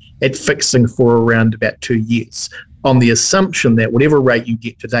now, at fixing for around about 2 years, on the assumption that whatever rate you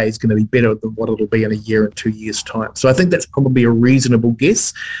get today is going to be better than what it'll be in a year and 2 years' time. So I think that's probably a reasonable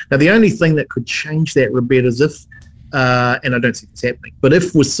guess. Now, the only thing that could change that, Rebecca, is if, and I don't see this happening, but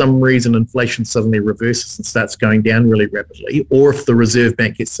if for some reason inflation suddenly reverses and starts going down really rapidly, or if the Reserve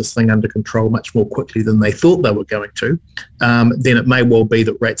Bank gets this thing under control much more quickly than they thought they were going to, then it may well be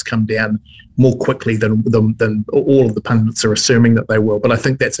that rates come down more quickly than all of the pundits are assuming that they will. But I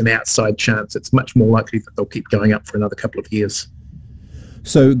think that's an outside chance. It's much more likely that they'll keep going up for another couple of years.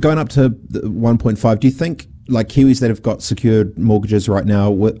 So going up to 1.5, do you think, like Kiwis that have got secured mortgages right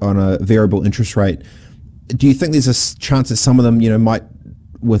now on a variable interest rate, do you think there's a chance that some of them, might,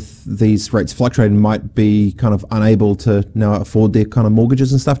 with these rates fluctuating, might be kind of unable to now afford their kind of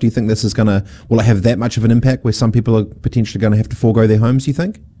mortgages and stuff? Do you think this is will it have that much of an impact where some people are potentially going to have to forego their homes, do you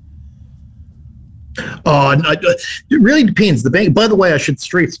think? Oh, no, it really depends. The bank, by the way, I should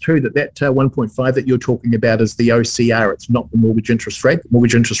stress too that 1.5 that you're talking about is the OCR. It's not the mortgage interest rate. The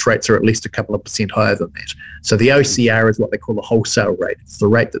mortgage interest rates are at least a couple of % higher than that. So the OCR is what they call the wholesale rate. It's the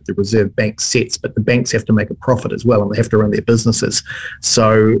rate that the Reserve Bank sets, but the banks have to make a profit as well, and they have to run their businesses.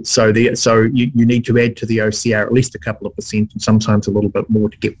 So you need to add to the OCR at least a couple of % and sometimes a little bit more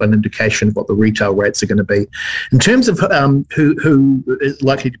to get an indication of what the retail rates are going to be. In terms of who is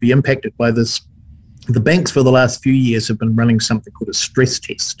likely to be impacted by this, the banks for the last few years have been running something called a stress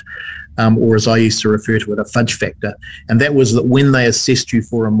test, or as I used to refer to it, a fudge factor. And that was that when they assessed you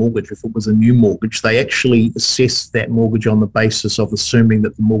for a mortgage, if it was a new mortgage, they actually assessed that mortgage on the basis of assuming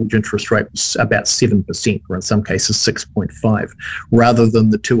that the mortgage interest rate was about 7%, or in some cases 6.5%, rather than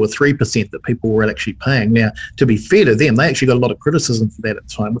the 2 or 3% that people were actually paying. Now, to be fair to them, they actually got a lot of criticism for that at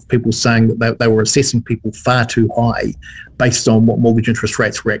the time, with people saying that they were assessing people far too high based on what mortgage interest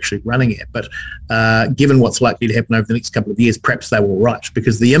rates were actually running at. But given what's likely to happen over the next couple of years, perhaps they were right,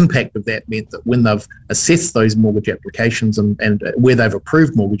 because the impact of that meant that when they've assessed those mortgage applications and where they've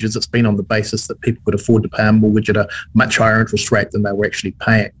approved mortgages, it's been on the basis that people could afford to pay a mortgage at a much higher interest rate than they were actually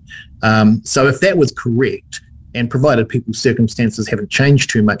paying. So if that was correct, and provided people's circumstances haven't changed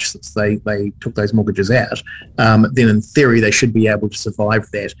too much since they took those mortgages out, then in theory they should be able to survive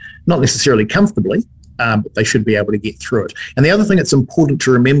that, not necessarily comfortably, but they should be able to get through it. And the other thing that's important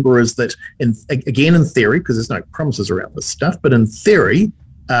to remember is that, in theory, because there's no promises around this stuff, but in theory,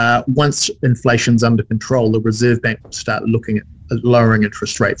 once inflation's under control, the Reserve Bank will start looking at lowering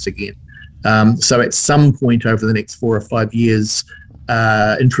interest rates again. So at some point over the next 4 or 5 years,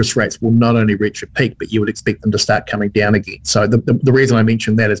 interest rates will not only reach a peak, but you would expect them to start coming down again. So the reason I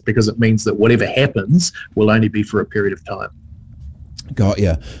mention that is because it means that whatever happens will only be for a period of time. Got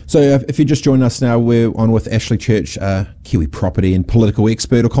ya. So if you just joined us now, we're on with Ashley Church, Kiwi property and political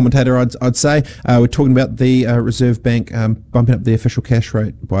expert or commentator, I'd say. We're talking about the Reserve Bank bumping up the official cash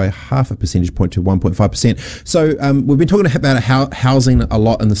rate by 0.5 percentage point to 1.5%. So we've been talking about housing a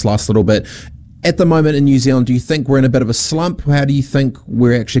lot in this last little bit. At the moment in New Zealand, do you think we're in a bit of a slump? How do you think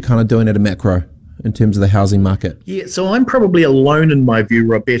we're actually kind of doing at a macro in terms of the housing market? Yeah, so I'm probably alone in my view,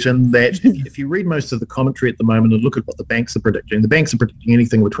 Robert, in that if you read most of the commentary at the moment and look at what the banks are predicting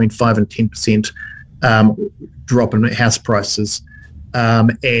anything between 5 and 10% drop in house prices,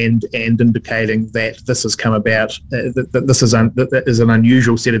 and indicating that this has come about, that this is an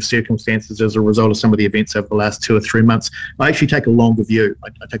unusual set of circumstances as a result of some of the events over the last 2 or 3 months. I actually take a longer view.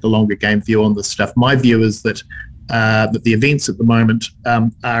 I take a longer game view on this stuff. My view is that the events at the moment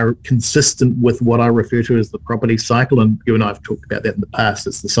are consistent with what I refer to as the property cycle, and you and I have talked about that in the past.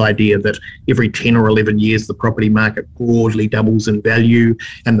 It's this idea that every 10 or 11 years the property market broadly doubles in value,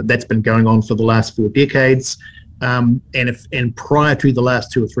 and that's been going on for the last 4 decades. And prior to the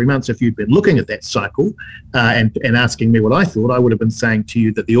last 2 or 3 months, if you'd been looking at that cycle and asking me what I thought, I would have been saying to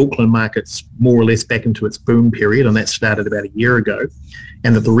you that the Auckland market's more or less back into its boom period, and that started about a year ago,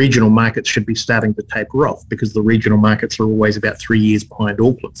 and that the regional markets should be starting to taper off because the regional markets are always about 3 years behind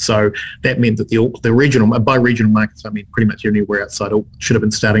Auckland. So that meant that the regional, by regional markets, I mean pretty much anywhere outside Auckland, should have been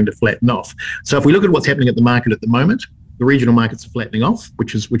starting to flatten off. So if we look at what's happening at the market at the moment, the regional markets are flattening off,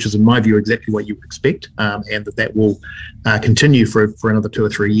 which is in my view exactly what you would expect, and that will continue for another 2 or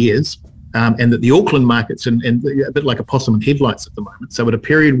 3 years, and that the Auckland markets and a bit like a possum in headlights at the moment. So at a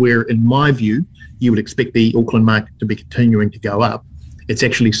period where, in my view, you would expect the Auckland market to be continuing to go up, it's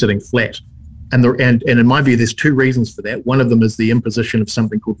actually sitting flat. And in my view, there's 2 reasons for that. One of them is the imposition of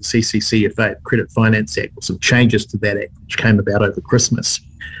something called the CCCFA, Credit Finance Act, or some changes to that act which came about over Christmas,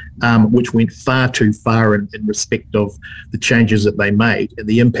 which went far too far in respect of the changes that they made, and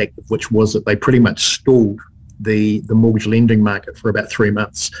the impact of which was that they pretty much stalled the mortgage lending market for about 3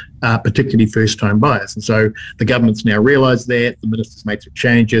 months, particularly first-time buyers. And so the government's now realised that, the minister's made some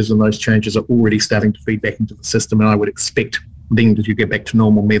changes, and those changes are already starting to feed back into the system, and I would expect then that you get back to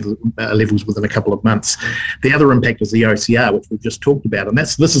normal levels within a couple of months. The other impact is the OCR, which we've just talked about, and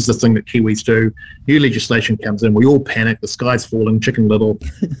this is the thing that Kiwis do. New legislation comes in, we all panic, the sky's falling, Chicken Little,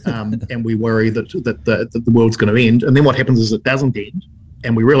 and we worry that the world's going to end. And then what happens is it doesn't end,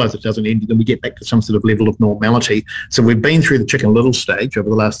 and we realise it doesn't end, and then we get back to some sort of level of normality. So we've been through the Chicken Little stage over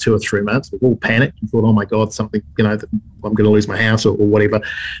the last 2 or 3 months. We've all panicked and thought, oh my God, something, that I'm going to lose my house or whatever.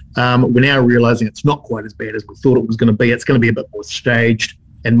 We're now realising it's not quite as bad as we thought it was going to be. It's going to be a bit more staged.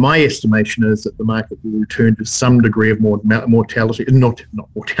 And my estimation is that the market will return to some degree of normality over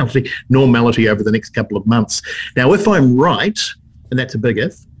the next couple of months. Now, if I'm right, and that's a big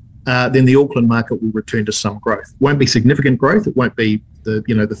if, then the Auckland market will return to some growth. It won't be significant growth. It won't be the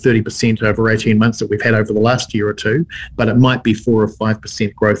 30% over 18 months that we've had over the last year or two, but it might be 4 or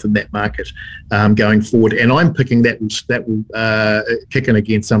 5% growth in that market going forward. And I'm picking that will kick in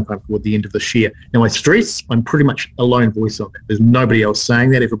again sometime toward the end of this year. Now, I stress I'm pretty much a lone voice on that. There's nobody else saying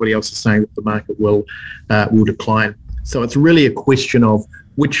that. Everybody else is saying that the market will decline. So it's really a question of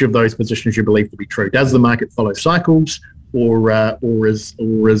which of those positions you believe to be true. Does the market follow cycles? Or is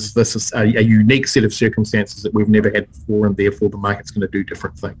this a unique set of circumstances that we've never had before, and therefore the market's going to do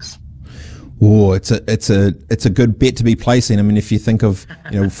different things? Oh, it's a good bet to be placing. I mean, if you think of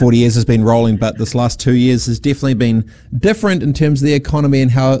 40 years has been rolling, but this last 2 years has definitely been different in terms of the economy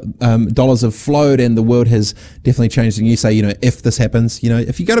and how dollars have flowed, and the world has definitely changed. And you say, if this happens,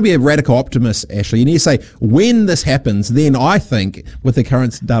 if you got to be a radical optimist, Ashley, you need to say when this happens, then I think with the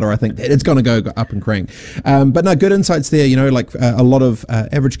current data, I think that it's going to go up and crank. But no, good insights there. A lot of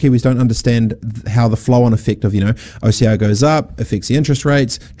average Kiwis don't understand how the flow-on effect of OCR goes up, affects the interest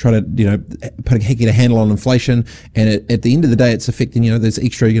rates. Try to put a handle on inflation, and at the end of the day it's affecting there's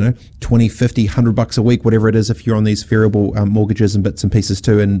extra 20, 50, $100 a week, whatever it is, if you're on these variable mortgages and bits and pieces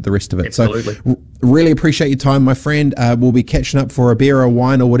too, and the rest of it. Absolutely. So really appreciate your time, my friend. We'll be catching up for a beer or a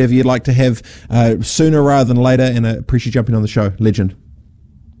wine or whatever you'd like to have sooner rather than later, and I appreciate you jumping on the show. Legend.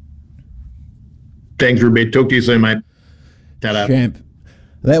 Thanks, Robert. Talk to you soon, mate. Ta-da. Champ.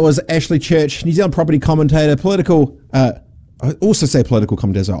 That was Ashley Church, New Zealand property commentator, I also say political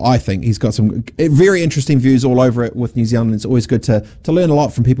commentator. I think he's got some very interesting views all over it with New Zealand. It's always good to learn a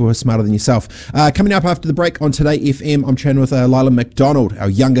lot from people who are smarter than yourself. Coming up after the break on Today FM, I'm chatting with Lila McDonald, our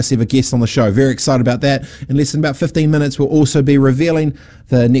youngest ever guest on the show. Very excited about that. In less than about 15 minutes, we'll also be revealing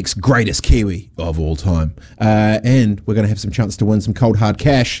the next greatest Kiwi of all time. And we're going to have some chance to win some cold hard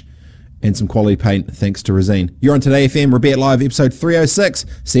cash and some quality paint thanks to Resine. You're on Today FM, Rebet Live, episode 306.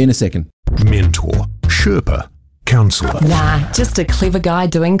 See you in a second. Mentor, Sherpa, counsellor. Nah, just a clever guy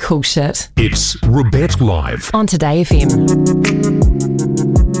doing cool shit. It's Rebet Live on Today FM.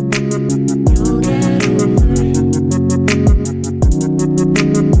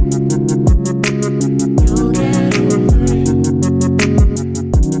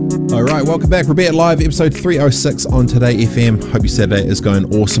 Alright, welcome back. Rebet Live, episode 306 on Today FM. Hope your Saturday is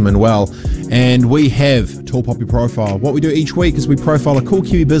going awesome and well. and we have Tall Poppy Profile. What we do each week is we profile a cool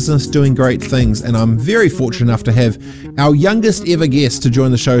Kiwi business doing great things, and I'm very fortunate enough to have our youngest ever guest to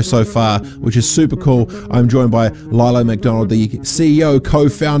join the show so far, which is super cool. I'm joined by Lilo McDonald, the CEO,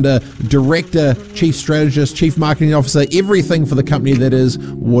 co-founder, director, chief strategist, chief marketing officer, everything for the company that is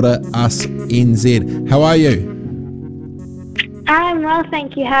Water Us NZ. How are you? I'm well,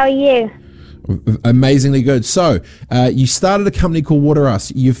 thank you. How are you? Amazingly good. So, you started a company called Water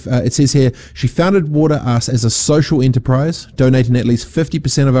Us. It says here, she founded Water Us as a social enterprise, donating at least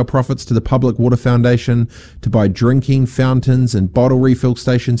 50% of our profits to the Public Water Foundation to buy drinking fountains and bottle refill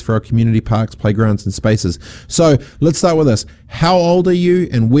stations for our community parks, playgrounds, and spaces. So, let's start with this. How old are you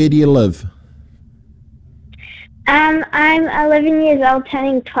and where do you live? I'm 11 years old,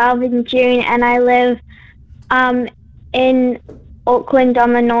 turning 12 in June, and I live in Auckland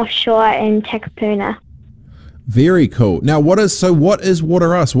on the North Shore in Tekapuna. Very cool. Now, what is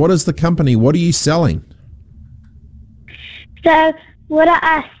Water Us? What is the company? What are you selling? So, Water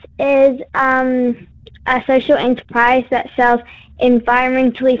Us is a social enterprise that sells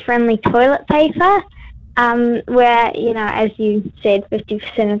environmentally friendly toilet paper, where, as you said,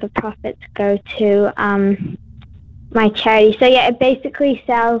 50% of the profits go to my charity. So yeah, it basically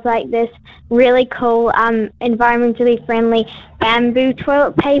sells like this really cool environmentally friendly bamboo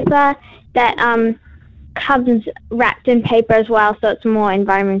toilet paper that comes wrapped in paper as well, so it's more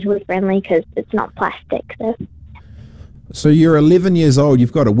environmentally friendly because it's not plastic. So you're 11 years old,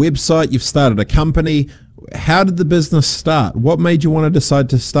 you've got a website, you've started a company. How did the business start? What made you want to decide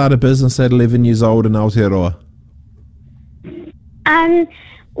to start a business at 11 years old in Aotearoa?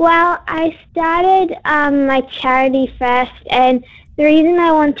 Well, I started my charity first, and the reason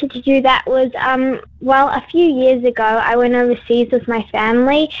I wanted to do that was, a few years ago, I went overseas with my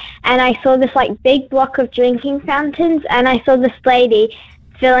family, and I saw this big block of drinking fountains, and I saw this lady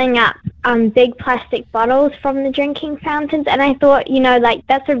filling up big plastic bottles from the drinking fountains, and I thought,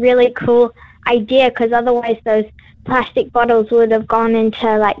 that's a really cool idea, because otherwise those plastic bottles would have gone into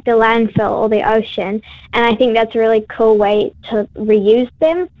the landfill or the ocean, and I think that's a really cool way to reuse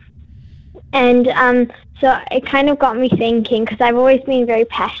them. And so it kind of got me thinking, because I've always been very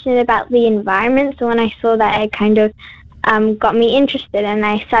passionate about the environment, so when I saw that, it kind of got me interested, and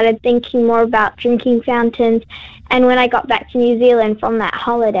I started thinking more about drinking fountains. And when I got back to New Zealand from that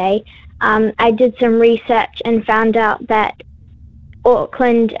holiday, I did some research and found out that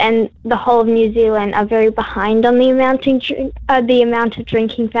Auckland and the whole of New Zealand are very behind on the amount of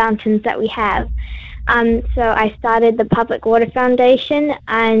drinking fountains that we have. So I started the Public Water Foundation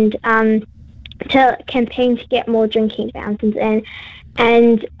and to campaign to get more drinking fountains in,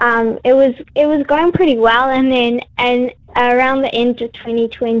 and it was going pretty well. And around the end of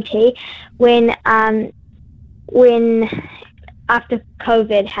 2020, when after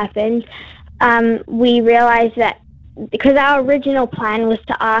COVID happened, we realized that, because our original plan was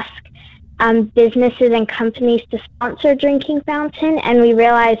to ask businesses and companies to sponsor a drinking fountain, and we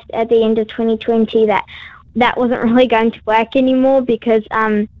realized at the end of 2020 that wasn't really going to work anymore, because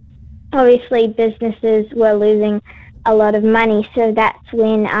obviously businesses were losing a lot of money. So that's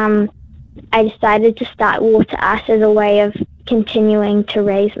when I decided to start Water Us as a way of continuing to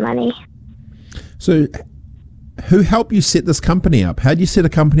raise money. So who helped you set this company up? How did you set a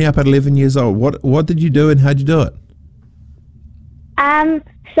company up at 11 years old? What did you do and how did you do it?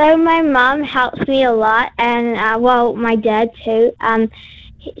 So my mom helps me a lot, and my dad too.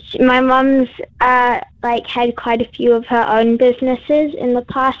 My mom's had quite a few of her own businesses in the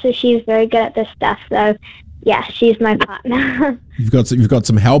past, so she's very good at this stuff. So yeah, she's my partner. You've got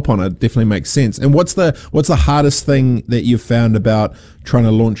some help on it. Definitely makes sense. And what's the hardest thing that you've found about trying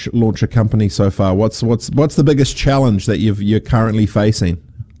to launch a company so far? What's the biggest challenge that you're currently facing?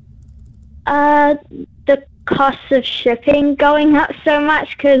 The costs of shipping going up so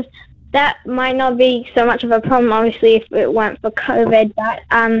much, because that might not be so much of a problem, obviously, if it weren't for COVID. But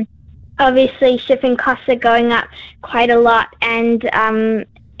obviously, shipping costs are going up quite a lot, and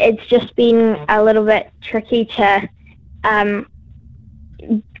it's just been a little bit tricky to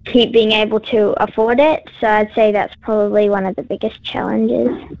keep being able to afford it. So I'd say that's probably one of the biggest challenges.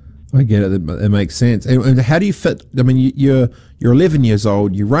 I get it. It makes sense. And how do you fit? I mean, you're 11 years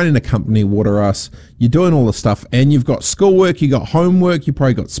old. You're running a company, Water Us. You're doing all this stuff, and you've got schoolwork. You got homework. You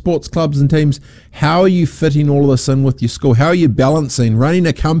probably got sports clubs and teams. How are you fitting all of this in with your school? How are you balancing running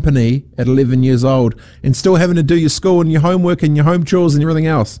a company at 11 years old and still having to do your school and your homework and your home chores and everything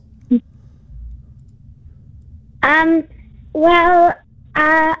else?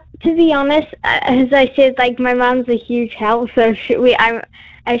 To be honest, as I said, my mom's a huge help. So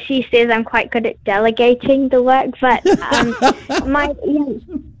as she says, I'm quite good at delegating the work. But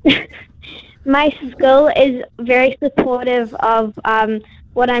my school is very supportive of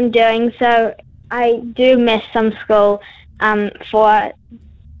what I'm doing, so I do miss some school for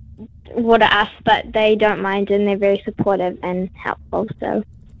Water Us, but they don't mind and they're very supportive and helpful. So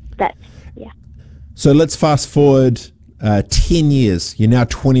that's, yeah. So let's fast forward 10 years. You're now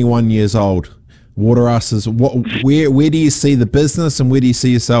 21 years old. Water Us is where do you see the business and where do you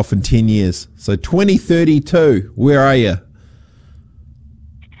see yourself in 10 years? So 2032, where are you?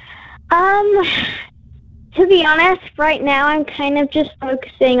 To be honest, right now I'm kind of just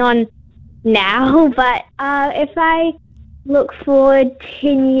focusing on now, but if I look forward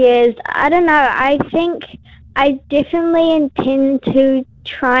 10 years, I don't know, I think I definitely intend to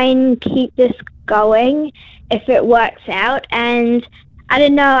try and keep this going if it works out, and I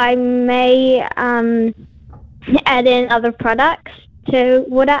don't know, I may add in other products to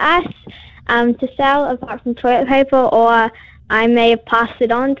Water Us to sell apart from toilet paper, or I may pass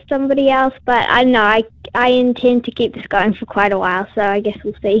it on to somebody else, but I don't know, I intend to keep this going for quite a while, so I guess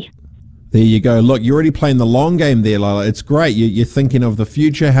we'll see. There you go. Look, you're already playing the long game there, Lila. It's great. You're thinking of the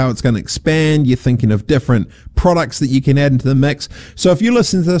future, how it's going to expand. You're thinking of different products that you can add into the mix. So if you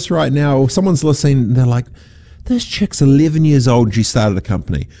listen to this right now, or someone's listening, and they're like, this chick's 11 years old and she started a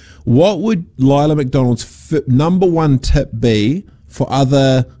company. What would Lila McDonald's number one tip be for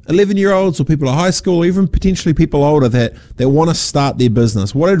other 11-year-olds or people at high school, or even potentially people older that want to start their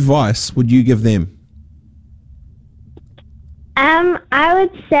business? What advice would you give them? I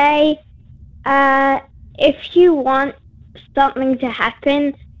would say if you want something to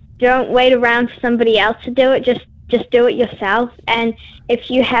happen, don't wait around for somebody else to do it. Just do it yourself. And if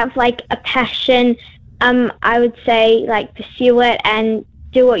you have like a passion, I would say like pursue it and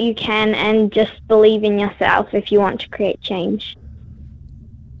do what you can, and just believe in yourself if you want to create change.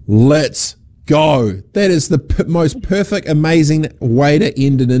 Let's go. That is the most perfect, amazing way to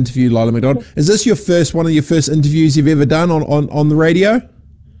end an interview, Lila McDonald. Is this one of your first interviews you've ever done on the radio?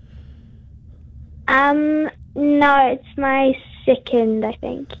 No, it's my second, I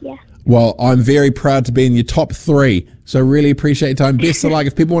think, yeah. Well, I'm very proud to be in your top 3, so really appreciate your time. Best of luck.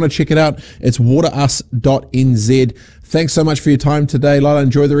 If people want to check it out, it's waterus.nz. Thanks so much for your time today, Lila.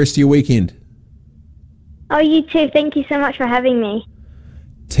 Enjoy the rest of your weekend. Oh, you too. Thank you so much for having me.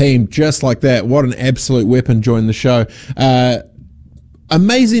 Team, just like that. What an absolute weapon joined the show.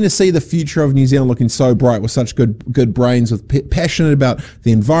 Amazing to see the future of New Zealand looking so bright with such good brains, with passionate about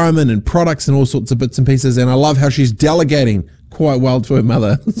the environment and products and all sorts of bits and pieces. And I love how she's delegating quite well to her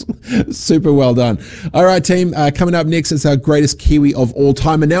mother. Super well done. All right, team, coming up next is our greatest Kiwi of all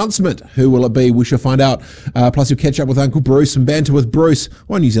time announcement. Who will it be? We shall find out. Plus we'll catch up with Uncle Bruce and banter with Bruce,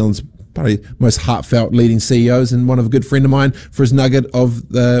 one of New Zealand's probably most heartfelt leading CEOs, and one of a good friend of mine for his nugget of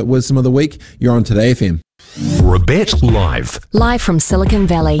the wisdom of the week. You're on Today FM. Rebet Live. Live from Silicon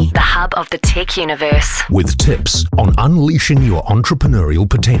Valley, the hub of the tech universe. With tips on unleashing your entrepreneurial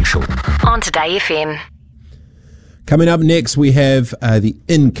potential. On Today FM. Coming up next, we have the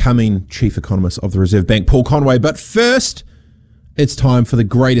incoming Chief Economist of the Reserve Bank, Paul Conway. But first, it's time for the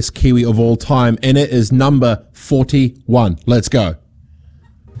greatest Kiwi of all time, and it is number 41. Let's go.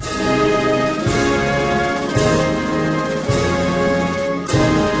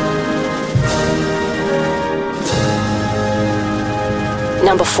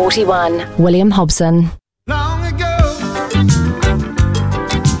 Number 41, William Hobson. Long ago.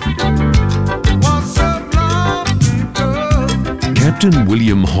 Captain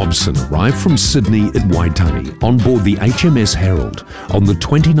William Hobson arrived from Sydney at Waitangi on board the HMS Herald on the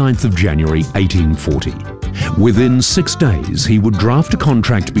 29th of January 1840. Within 6 days, he would draft a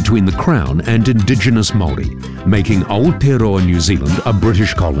contract between the Crown and Indigenous Māori, making Aotearoa New Zealand a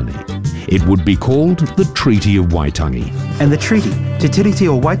British colony. It would be called the Treaty of Waitangi. And the treaty, Te Tiriti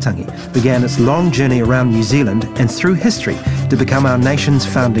o Waitangi, began its long journey around New Zealand and through history to become our nation's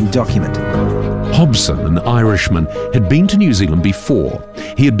founding document. Hobson, an Irishman, had been to New Zealand before.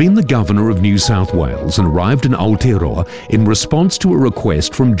 He had been the governor of New South Wales and arrived in Aotearoa in response to a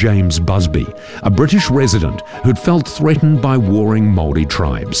request from James Busby, a British resident who'd felt threatened by warring Māori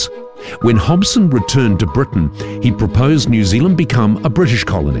tribes. When Hobson returned to Britain, he proposed New Zealand become a British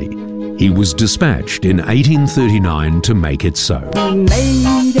colony. He was dispatched in 1839 to make it so. We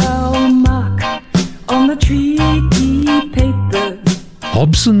made our mark on the treaty paper.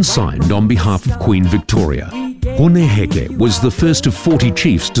 Hobson signed on behalf of Queen Victoria. Hone Heke was the first of 40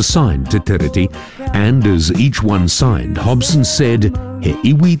 chiefs to sign Te Tiriti, and as each one signed, Hobson said, He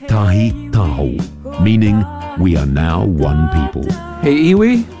iwi tahi taho, meaning we are now one people. He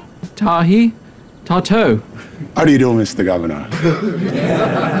iwi tahi tato. How do you do, Mr. Governor?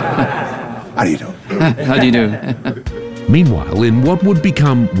 How do you do? How do you do? Meanwhile, in what would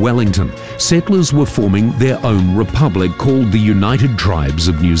become Wellington, settlers were forming their own republic called the United Tribes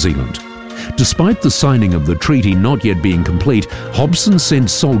of New Zealand. Despite the signing of the treaty not yet being complete, Hobson sent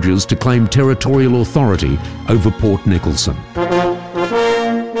soldiers to claim territorial authority over Port Nicholson.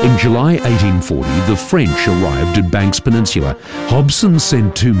 In July 1840, the French arrived at Banks Peninsula. Hobson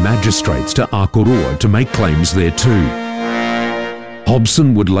sent 2 magistrates to Akaroa to make claims there too.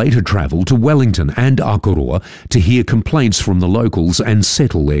 Hobson would later travel to Wellington and Akaroa to hear complaints from the locals and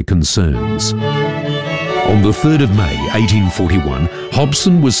settle their concerns. On the 3rd of May 1841,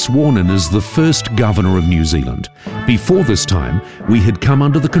 Hobson was sworn in as the first governor of New Zealand. Before this time, we had come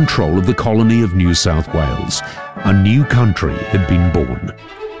under the control of the colony of New South Wales. A new country had been born.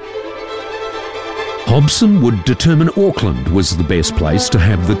 Hobson would determine Auckland was the best place to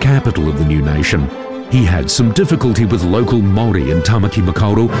have the capital of the new nation. He had some difficulty with local Māori in Tamaki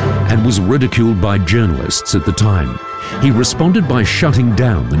Makaurau and was ridiculed by journalists at the time. He responded by shutting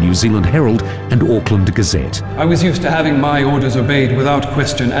down the New Zealand Herald and Auckland Gazette. I was used to having my orders obeyed without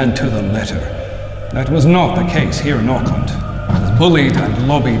question and to the letter. That was not the case here in Auckland. I was bullied and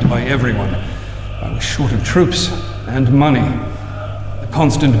lobbied by everyone. I was short of troops and money. The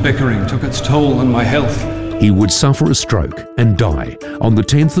constant bickering took its toll on my health. He would suffer a stroke and die on the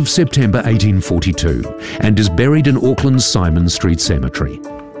 10th of September 1842 and is buried in Auckland's Simon Street Cemetery.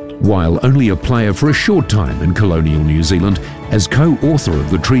 While only a player for a short time in colonial New Zealand, as co-author of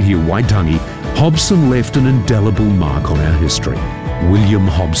the Treaty of Waitangi, Hobson left an indelible mark on our history. William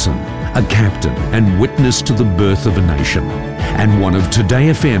Hobson, a captain and witness to the birth of a nation, and one of Today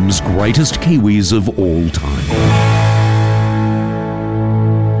FM's greatest Kiwis of all time.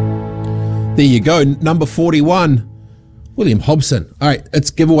 There you go, number 41, William Hobson. All right, it's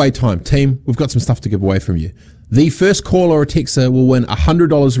giveaway time. Team, we've got some stuff to give away from you. The first caller or texter will win a $100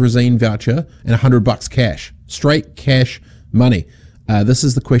 Resene voucher and $100 cash. Straight cash money. This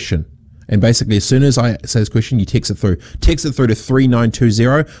is the question. And basically, as soon as I say this question, you text it through. Text it through to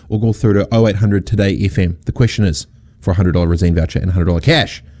 3920 or go through to 0800 Today FM. The question is, for a $100 Resene voucher and $100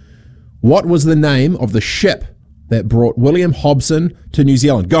 cash, what was the name of the ship that brought William Hobson to New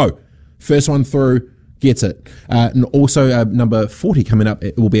Zealand? Go. First one through gets it. And also number 40 coming up,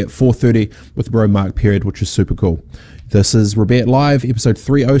 it will be at 4:30 with the Bro Mark period, which is super cool. This is Rebet Live, episode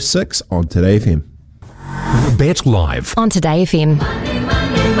 306 on Today FM. Rebet Live on Today FM.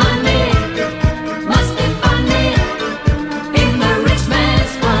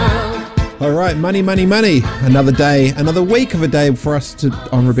 All right, money, money, money. Another day, another week of a day for us to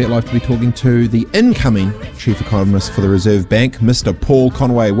on Rebet Live to be talking to the incoming Chief Economist for the Reserve Bank, Mr. Paul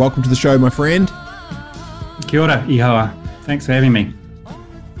Conway. Welcome to the show, my friend. Kia ora, ihawa. Thanks for having me.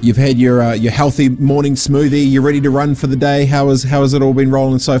 You've had your healthy morning smoothie. You're ready to run for the day. How has it all been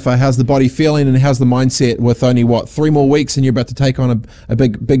rolling so far? How's the body feeling, and how's the mindset with only 3 more weeks and you're about to take on a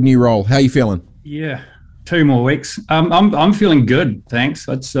big new role? How are you feeling? Yeah. 2 more weeks. I'm feeling good, thanks.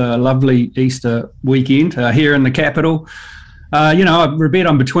 It's a lovely Easter weekend here in the capital. Rebet,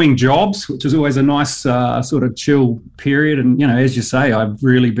 I'm between jobs, which is always a nice sort of chill period. And, as you say, I've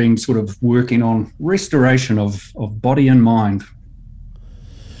really been sort of working on restoration of body and mind.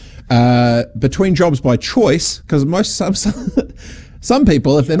 Between jobs by choice, because some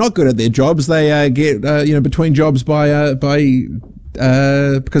people, if they're not good at their jobs, they get between jobs by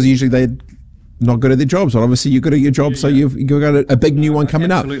because usually they're not good at their jobs. But obviously you're good at your job, so you've got a big new one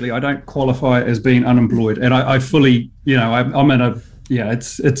coming up. Absolutely. I don't qualify as being unemployed, and I fully, I'm in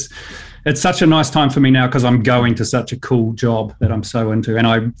it's such a nice time for me now because I'm going to such a cool job that I'm so into, and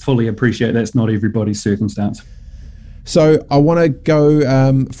I fully appreciate that's not everybody's circumstance. So I want to go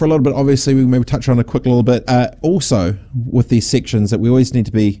for a little bit. Obviously, we maybe touch on a quick little bit. Also, with these sections that we always need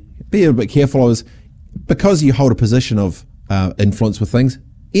to be a little bit careful of, is because you hold a position of influence with things.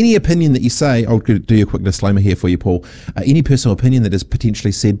 Any opinion that you say, I'll do you a quick disclaimer here for you, Paul. Any personal opinion that is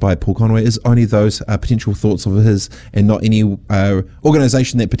potentially said by Paul Conway is only those potential thoughts of his and not any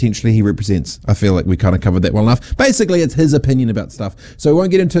organisation that potentially he represents. I feel like we kind of covered that well enough. Basically, it's his opinion about stuff. So we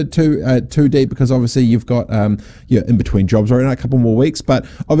won't get into too deep because obviously you've got in between jobs right now, a couple more weeks. But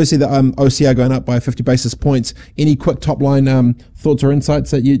obviously the OCR going up by 50 basis points. Any quick top line thoughts or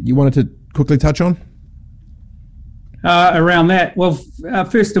insights that you wanted to quickly touch on? Around that, well,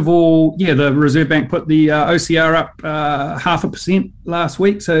 first of all, the Reserve Bank put the OCR up 0.5% last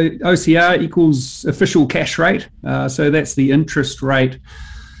week. So OCR equals official cash rate. So that's the interest rate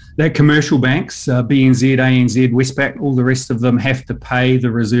that commercial banks, BNZ, ANZ, Westpac, all the rest of them have to pay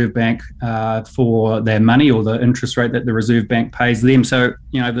the Reserve Bank for their money, or the interest rate that the Reserve Bank pays them. So,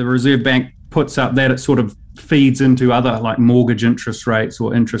 the Reserve Bank puts up that at sort of feeds into other like mortgage interest rates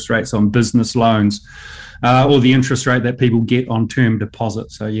or interest rates on business loans, or the interest rate that people get on term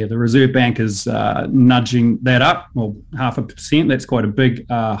deposits. So yeah, the Reserve Bank is nudging that up, well, 0.5%. That's quite a big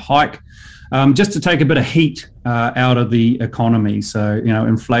hike, just to take a bit of heat out of the economy. So,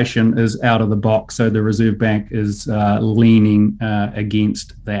 inflation is out of the box. So the Reserve Bank is leaning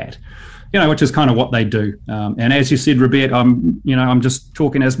against that, which is kind of what they do. And as you said, Robert, I'm just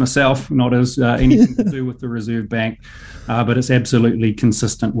talking as myself, not as anything to do with the Reserve Bank. But it's absolutely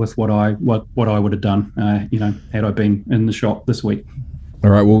consistent with what I would have done, had I been in the shop this week. All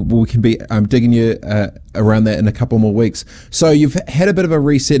right, well, we can be digging you around that in a couple more weeks. So you've had a bit of a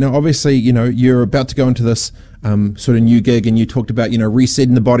reset. Now, obviously, you're about to go into this sort of new gig, and you talked about,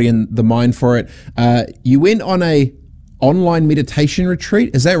 resetting the body and the mind for it. You went on a online meditation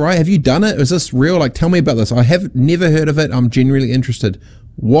retreat. Is that right? Have you done it? Is this real? Like, tell me about this. I have never heard of it. I'm genuinely interested.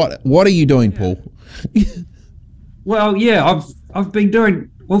 What are you doing, Paul? Well, yeah, I've been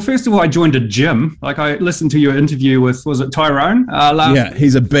doing. Well, first of all, I joined a gym. Like, I listened to your interview with, was it Tyrone? Yeah,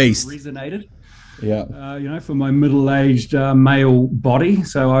 he's a beast. Resonated. Yeah. For my middle-aged male body.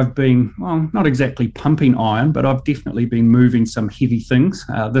 So I've been, well, not exactly pumping iron, but I've definitely been moving some heavy things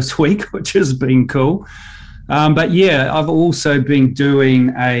this week, which has been cool. But yeah, I've also been doing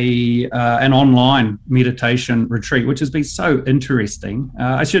an online meditation retreat, which has been so interesting.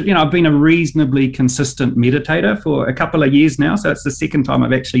 I've been a reasonably consistent meditator for a couple of years now. So it's the second time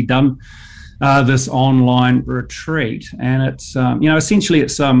I've actually done this online retreat. And it's, essentially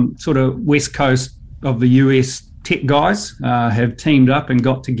it's some sort of West Coast of the US tech guys have teamed up and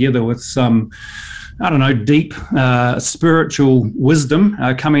got together with some, deep spiritual wisdom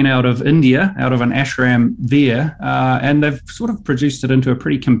coming out of India, out of an ashram there. And they've sort of produced it into a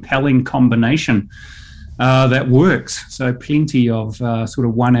pretty compelling combination that works. So plenty of sort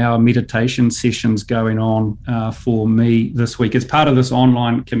of 1 hour meditation sessions going on for me this week as part of this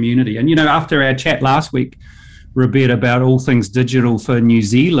online community. And, after our chat last week, Roberta, about all things digital for New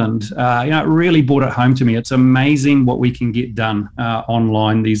Zealand, it really brought it home to me. It's amazing what we can get done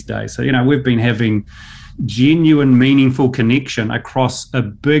online these days. So, we've been having genuine, meaningful connection across a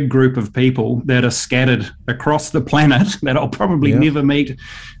big group of people that are scattered across the planet that I'll probably never meet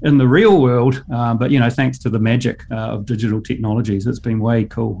in the real world. But, thanks to the magic of digital technologies, it's been way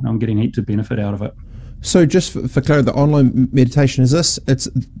cool. I'm getting heaps of benefit out of it. So just for clarity, the online meditation,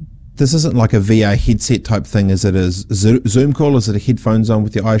 this isn't like a VR headset type thing, is it? A Zoom call? Is it a headphones on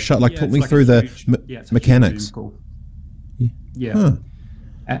with your eyes shut? Talk me through the mechanics. Yeah. Huh.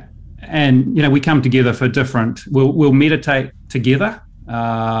 And, we come together for different, we'll meditate together,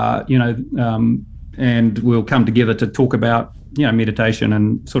 and we'll come together to talk about, meditation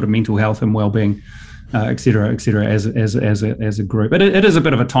and sort of mental health and well-being, et cetera, as a group. It is a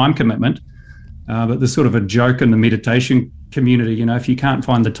bit of a time commitment. But there's sort of a joke in the meditation community, if you can't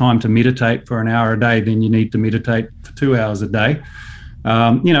find the time to meditate for an hour a day, then you need to meditate for 2 hours a day.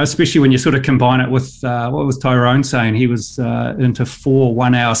 Especially when you sort of combine it with what was Tyrone saying? He was into 4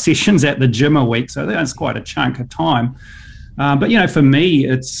 1-hour sessions at the gym a week. So that's quite a chunk of time. But, for me,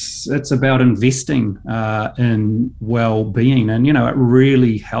 it's about investing in well-being. And, it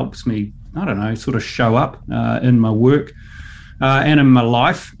really helps me, sort of show up in my work. And in my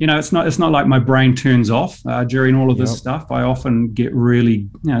life, it's not like my brain turns off during all of this stuff. I often get really,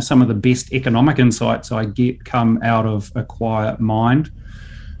 some of the best economic insights I get come out of a quiet mind.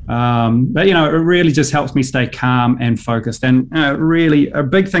 But, it really just helps me stay calm and focused. And really a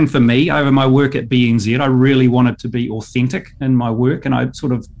big thing for me over my work at BNZ, I really wanted to be authentic in my work, and I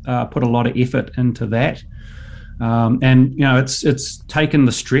sort of put a lot of effort into that. And it's taken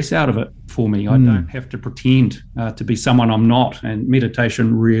the stress out of it for me. I don't have to pretend to be someone I'm not, and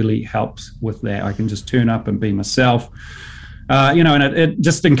meditation really helps with that. I can just turn up and be myself, and it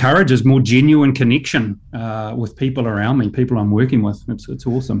just encourages more genuine connection with people around me, people I'm working with. It's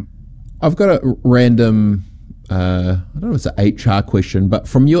awesome. I've got a random, I don't know if it's an HR question, but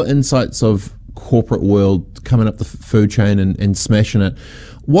from your insights of corporate world coming up the food chain and smashing it,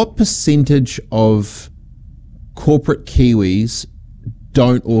 what percentage of corporate Kiwis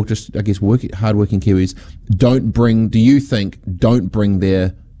don't, or just hardworking Kiwis don't bring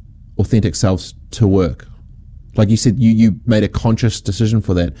their authentic selves to work? Like you said, you made a conscious decision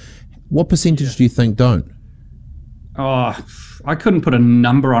for that. What percentage do you think don't? Oh, I couldn't put a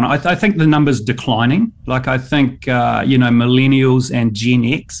number on it. I think the number's declining. Like, I think millennials and Gen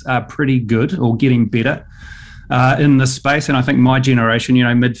X are pretty good or getting better in this space. And I think my generation,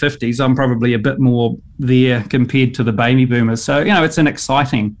 mid-50s, I'm probably a bit more there compared to the baby boomers. So, it's an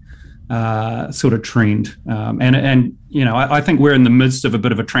exciting sort of trend. And you know, I think we're in the midst of a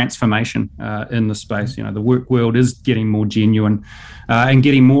bit of a transformation in the space. You know, the work world is getting more genuine and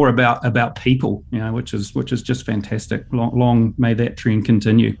getting more about people. You know, which is just fantastic. Long may that trend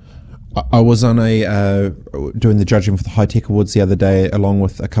continue. I was on doing the judging for the High Tech Awards the other day, along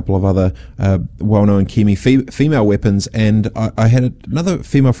with a couple of other well-known Kiwi female weapons, and I had another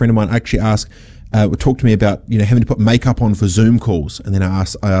female friend of mine actually talk to me about, you know, having to put makeup on for Zoom calls, and then I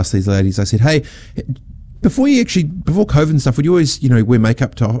asked these ladies, I said, hey, before COVID and stuff, would you always, you know, wear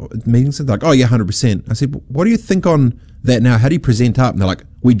makeup to meetings? And they're like, oh yeah, 100%. I said, what do you think on that now? How do you present up? And they're like,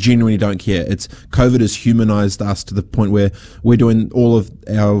 we genuinely don't care. COVID has humanized us to the point where we're doing all of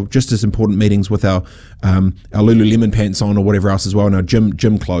our just as important meetings with our Lululemon pants on or whatever else as well, and our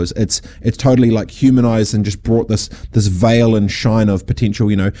gym clothes. It's totally like humanized and just brought this veil and shine of potential,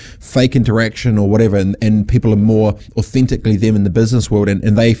 you know, fake interaction or whatever, and people are more authentically them in the business world,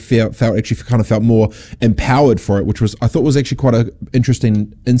 and they felt more empowered for it, which I thought was actually quite an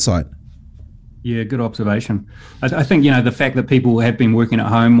interesting insight. Yeah, good observation. I think, you know, the fact that people have been working at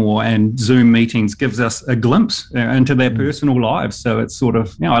home and Zoom meetings gives us a glimpse into their personal lives. So it's sort of,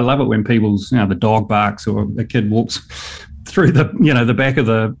 you know, I love it when people's, you know, the dog barks or a kid walks through the back of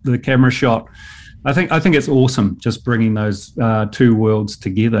the camera shot. I think it's awesome just bringing those two worlds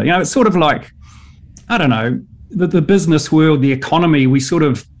together. You know, it's sort of like, I don't know, the business world, the economy,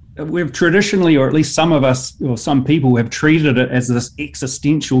 we've traditionally, or at least some of us or some people have treated it as this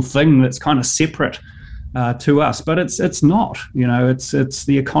existential thing that's kind of separate to us, but it's not. You know, it's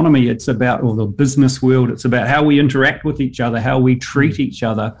the economy. It's about, or the business world. It's about how we interact with each other, how we treat each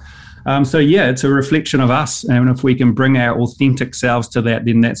other. So yeah, it's a reflection of us, and if we can bring our authentic selves to that,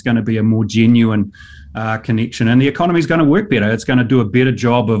 then that's going to be a more genuine connection, and the economy is going to work better. It's going to do a better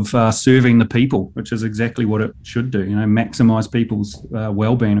job of serving the people, which is exactly what it should do. You know, maximize people's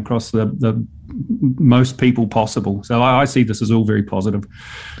well-being across the most people possible. So I see this as all very positive.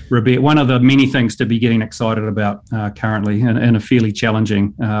 Robert, one of the many things to be getting excited about currently in a fairly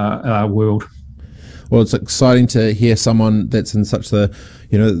challenging world. Well, it's exciting to hear someone that's in such the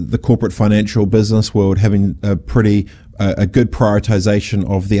corporate financial business world having a good prioritization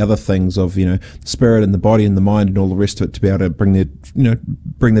of the other things of, you know, spirit and the body and the mind and all the rest of it to be able to bring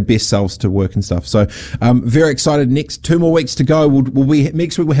their best selves to work and stuff. So very excited. Next 2 more weeks to go.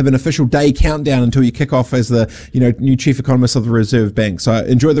 Next week we'll have an official day countdown until you kick off as the, you know, new chief economist of the Reserve Bank. So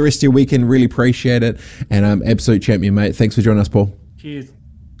enjoy the rest of your weekend. Really appreciate it. And absolute champion, mate. Thanks for joining us, Paul. Cheers.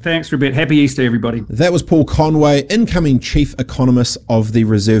 Thanks, Robert. Happy Easter, everybody. That was Paul Conway, incoming Chief Economist of the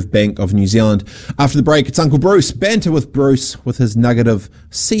Reserve Bank of New Zealand. After the break, it's Uncle Bruce. Banter with Bruce with his nugget of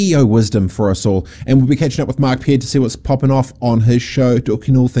CEO wisdom for us all. And we'll be catching up with Mark Peard to see what's popping off on his show,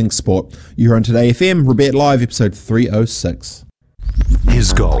 talking all things sport. You're on Today FM, Robert Live, episode 306.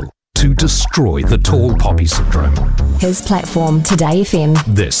 His goal, to destroy the tall poppy syndrome. His platform, Today FM.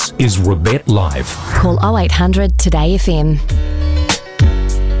 This is Robert Live. Call 0800 Today FM.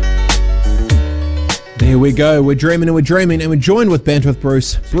 There we go. We're dreaming, and we're joined with Banter with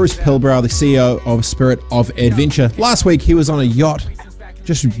Bruce Pilbrow, the CEO of Spirit of Adventure. Last week he was on a yacht,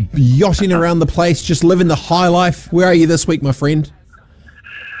 just yachting around the place, just living the high life. Where are you this week, my friend?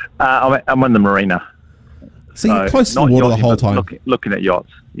 I'm in the marina. So you're close to the water the whole time. Looking at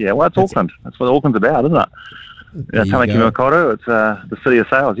yachts. Yeah, well, it's Auckland. That's what Auckland's about, isn't it? Yeah, Tamaki Makaurau, it's the city of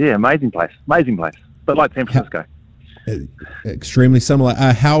sails. Yeah, amazing place. But like San Francisco. Extremely similar.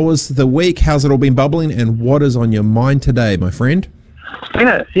 How was the week? How's it all been bubbling? And what is on your mind today, my friend?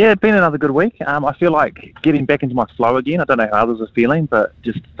 It's been another good week. I feel like getting back into my flow again. I don't know how others are feeling, but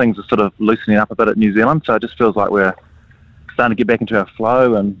just things are sort of loosening up a bit at New Zealand. So it just feels like we're starting to get back into our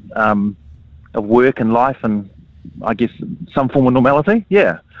flow and of work and life, and I guess some form of normality.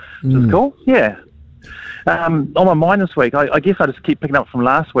 Yeah, which is cool. Yeah. On my mind this week, I guess I just keep picking up from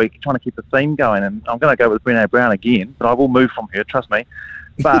last week, trying to keep the theme going, and I'm going to go with Brené Brown again, but I will move from her, trust me.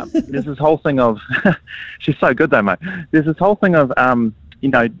 But there's this whole thing of, she's so good though, mate. There's this whole thing of,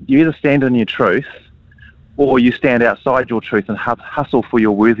 you either stand in your truth or you stand outside your truth and hustle for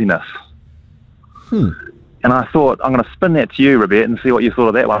your worthiness. And I thought, I'm going to spin that to you, Robert, and see what you thought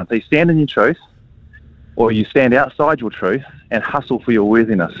of that one. So you stand in your truth or you stand outside your truth and hustle for your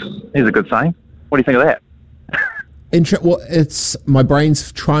worthiness. Here's a good saying. What do you think of that? Well, it's my brain's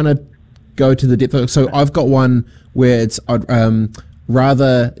trying to go to the depth of it. So I've got one where it's I'd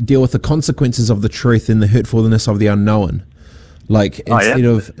rather deal with the consequences of the truth than the hurtfulness of the unknown. Like instead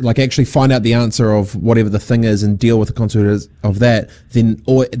of like actually find out the answer of whatever the thing is and deal with the consequences of that,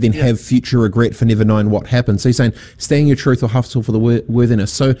 then have future regret for never knowing what happened. So you're saying stay in your truth or hustle for the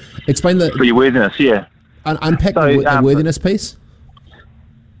worthiness. So explain that for your worthiness, yeah. Unpack the worthiness piece.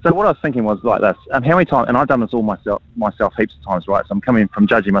 So what I was thinking was like this, how many times, and I've done this all myself heaps of times, right? So I'm coming from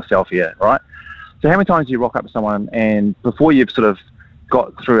judging myself here, right? So how many times do you rock up to someone and before you've sort of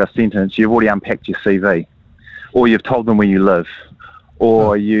got through a sentence, you've already unpacked your CV, or you've told them where you live,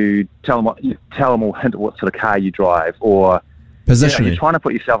 or you tell them or hint at what sort of car you drive, or positioning. You're trying to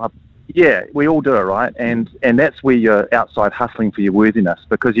put yourself up. Yeah, we all do it, right? And that's where you're outside hustling for your worthiness,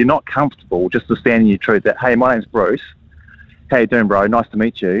 because you're not comfortable just to stand in your truth that, hey, my name's Bruce. How you doing, bro? Nice to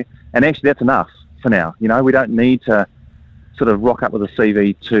meet you. And actually, that's enough for now. You know, we don't need to sort of rock up with a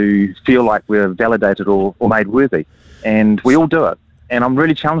CV to feel like we're validated or made worthy. And we all do it. And I'm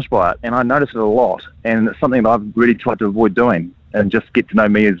really challenged by it. And I notice it a lot. And it's something that I've really tried to avoid doing and just get to know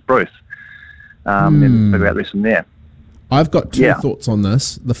me as Bruce and figure out the rest from there. I've got two thoughts on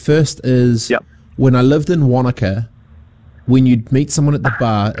this. The first is when I lived in Wanaka, when you'd meet someone at the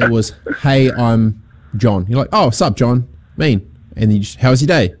bar, it was, hey, I'm John. You're like, oh, what's up, John? Mean. And you just, how was your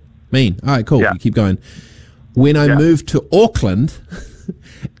day? Mean. All right, cool. You keep going. When I moved to Auckland,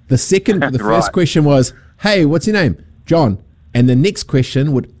 the first question was, hey, what's your name? John. And the next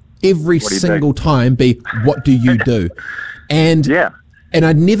question would every single time be, what do you do? And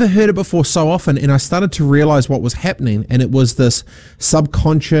I'd never heard it before so often, and I started to realize what was happening, and it was this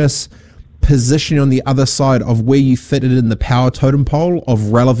subconscious position on the other side of where you fitted in the power totem pole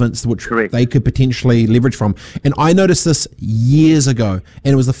of relevance, which they could potentially leverage from. And I noticed this years ago,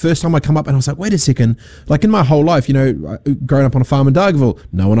 and it was the first time I come up and I was like, wait a second, like in my whole life, you know, growing up on a farm in Dargaville,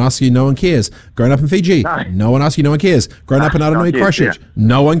 no one asks you, no one cares. Growing up in Fiji, no one asks you, no one cares. Growing up in Aranui Christchurch,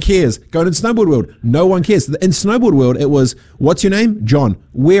 no one cares. Going in Snowboard World, no one cares. In Snowboard World, it was, what's your name? John.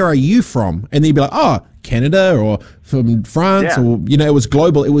 Where are you from? And then you'd be like, oh, Canada or from France, or, you know, it was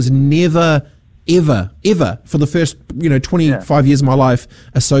global. It was never, ever for the first, 25 years of my life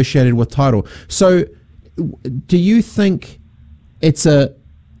associated with title. So do you think it's a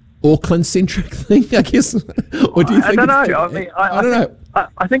Auckland centric thing, I guess? Or do you think I don't know.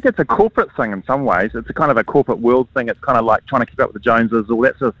 I think it's a corporate thing in some ways. It's a kind of a corporate world thing. It's kind of like trying to keep up with the Joneses, all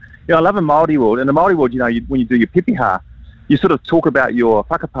that sort of, I love a Māori world. In the Māori world, when you do your pepeha, you sort of talk about your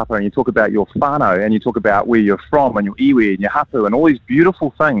whakapapa and you talk about your whānau and you talk about where you're from and your iwi and your hapu and all these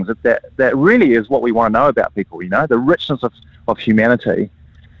beautiful things that really is what we want to know about people, the richness of humanity.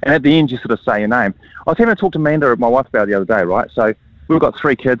 And at the end, you sort of say your name. I was having to talk to Amanda, my wife, about it the other day, right? So we've got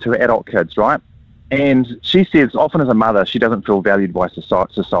 3 kids who are adult kids, right? And she says often as a mother, she doesn't feel valued by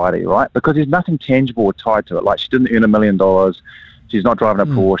society, right? Because there's nothing tangible tied to it. Like she didn't earn $1 million. She's not driving a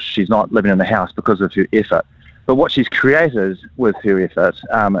Porsche. She's not living in the house because of her effort. But what she's created with her effort,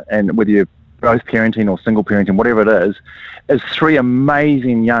 and whether you're both parenting or single parenting, whatever it is 3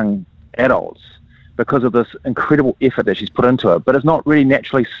 amazing young adults because of this incredible effort that she's put into it. But it's not really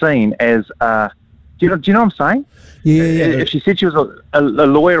naturally seen as, do you know what I'm saying? Yeah. If she said she was a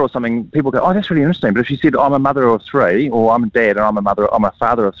lawyer or something, people go, oh, that's really interesting. But if she said, I'm a mother of 3, or I'm a dad and I'm a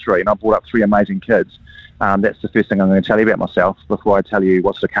father of 3, and I brought up 3 amazing kids, that's the first thing I'm going to tell you about myself before I tell you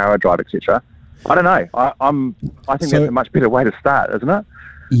what sort of car I drive, etc. I don't know. I think that's a much better way to start, isn't it?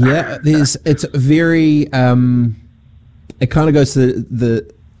 Yeah, it's very. It kind of goes to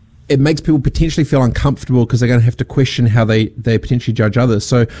it makes people potentially feel uncomfortable because they're going to have to question how they potentially judge others.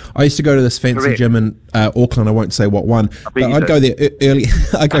 So I used to go to this fancy gym in Auckland. I won't say what one, but I'd go there early.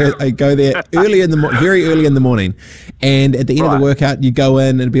 I go there very early in the morning, and at the end of the workout, you go in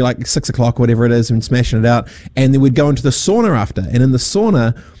and it'd be like 6 o'clock, whatever it is, and smashing it out, and then we'd go into the sauna after, and in the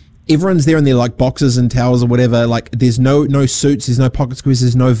sauna, everyone's there in their like boxes and towels or whatever. Like there's no suits, there's no pocket squeezes,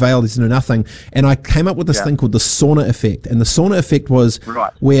 there's no veil, there's no nothing. And I came up with this thing called the sauna effect. And the sauna effect was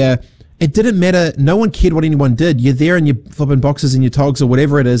where it didn't matter. No one cared what anyone did. You're there in your flipping boxes and your togs or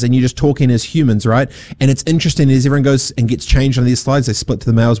whatever it is, and you're just talking as humans, right? And it's interesting as everyone goes and gets changed on these slides. They split to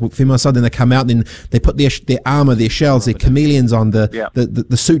the males, female side, then they come out, and then they put their armor, their shells, their chameleons on, the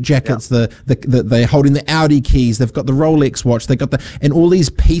suit jackets, they're holding the Audi keys, they've got the Rolex watch, they got and all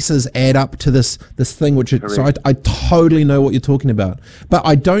these pieces add up to this thing, which is, so I totally know what you're talking about, but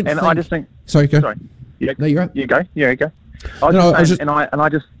I don't. And I just think. Sorry, go. Sorry. Yeah, no, you're right. You go. Yeah, you go. I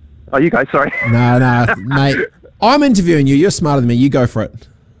just. Oh, you go, sorry. No, mate. I'm interviewing you. You're smarter than me. You go for it.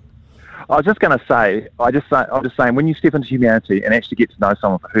 I was just going to say, I'm just saying, when you step into humanity and actually get to know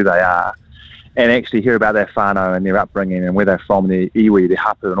someone for who they are, and actually hear about their whānau and their upbringing and where they're from, their iwi, their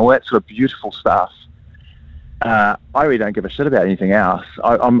hapu, and all that sort of beautiful stuff, I really don't give a shit about anything else.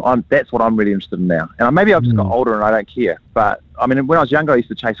 That's what I'm really interested in now. And maybe I've just got older and I don't care. But, I mean, when I was younger, I used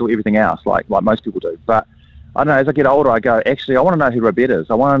to chase everything else, like most people do. But I don't know, as I get older, I go, actually, I want to know who Robert is.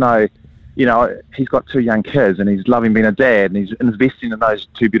 I want to know, he's got 2 young kids and he's loving being a dad and he's investing in those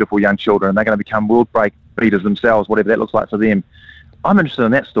 2 beautiful young children and they're going to become world break beaters themselves, whatever that looks like for them. I'm interested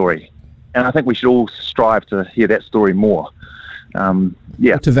in that story, and I think we should all strive to hear that story more.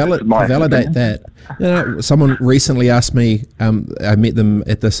 To validate that, someone recently asked me. I met them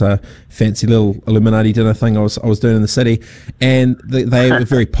at this fancy little Illuminati dinner thing I was doing in the city, and they were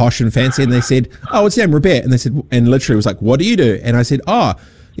very posh and fancy, and they said, "Oh, what's your name, Robert?" And they said, and literally was like, "What do you do?" And I said, "Oh,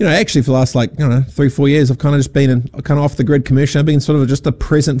 actually for the last 3-4 years, I've kind of just been in kind of off the grid commercial. I've been sort of just a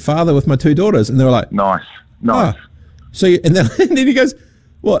present father with my 2 daughters." And they were like, "Nice." Oh. So and then he goes,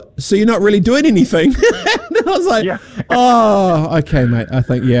 "What? So you're not really doing anything?" And I was like, "Oh, okay, mate. I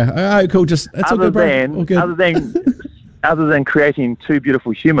think, yeah. All right, cool. Just it's all good, bro. All good." Other than creating 2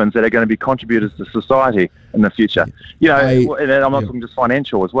 beautiful humans that are going to be contributors to society in the future, and I'm not talking just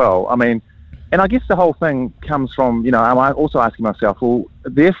financial as well. I mean, and I guess the whole thing comes from, I'm also asking myself, well,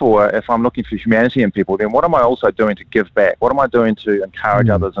 therefore, if I'm looking for humanity in people, then what am I also doing to give back? What am I doing to encourage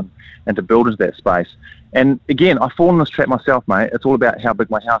others and to build into that space? And again, I fall in this trap myself, mate. It's all about how big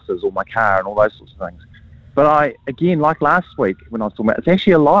my house is or my car and all those sorts of things. But again, like last week when I was talking about, it's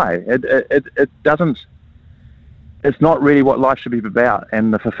actually a lie. It doesn't, it's not really what life should be about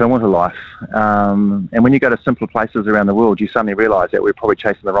and the fulfillment of life. And when you go to simpler places around the world, you suddenly realise that we're probably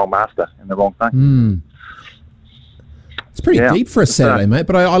chasing the wrong master and the wrong thing. It's pretty deep for a Saturday, mate,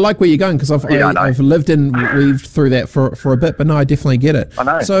 but I like where you're going because I've lived and weaved through that for a bit, but no, I definitely get it. I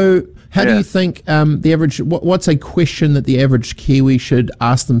know. So how do you think the average, what's a question that the average Kiwi should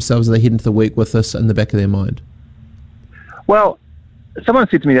ask themselves as they head into the week with this in the back of their mind? Well, someone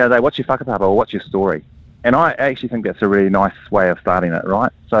said to me the other day, "What's your whakapapa," or "What's your story?" And I actually think that's a really nice way of starting it,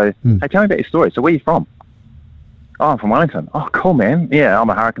 right? So, hey, tell me about your story. So where are you from? "Oh, I'm from Wellington." "Oh, cool, man. Yeah, I'm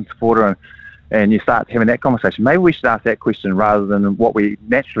a Hurricane supporter." And you start having that conversation. Maybe we should ask that question rather than what we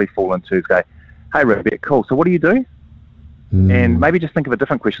naturally fall into is go, "Hey, Robert, cool. So what do you do?" And maybe just think of a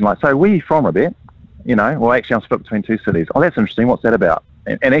different question like, "So where are you from, Robert?" "Well, actually, I'm split between 2 cities." "Oh, that's interesting. What's that about?"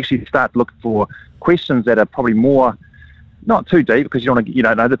 And actually start to look for questions that are probably more, not too deep because you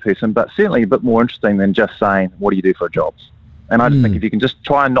don't know the person, but certainly a bit more interesting than just saying, "What do you do for a job?" And I just think if you can just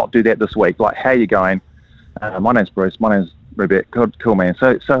try and not do that this week, like, "How are you going? My name's Bruce. My name's Robert." Cool, man.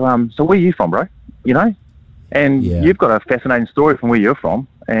 So where are you from, bro? And you've got a fascinating story from where you're from,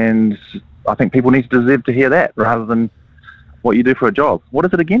 and I think people need to deserve to hear that rather than what you do for a job. What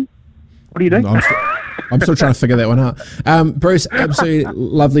is it again? What do you do? I'm still trying to figure that one out. Bruce, absolutely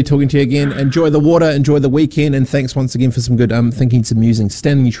lovely talking to you again. Enjoy the water, enjoy the weekend, and thanks once again for some good thinking, some musing.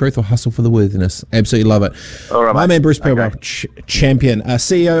 Standing your truth or hustle for the worthiness. Absolutely love it. All right, my man Bruce Pilbara, champion,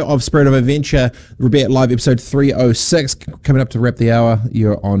 CEO of Spirit of Adventure, Robert Live episode 306, coming up to wrap the hour.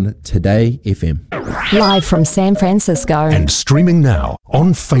 You're on Today FM. Live from San Francisco. And streaming now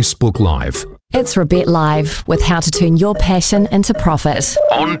on Facebook Live. It's Robert Live with how to turn your passion into profit.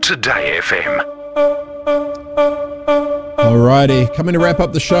 On Today FM. Alrighty, coming to wrap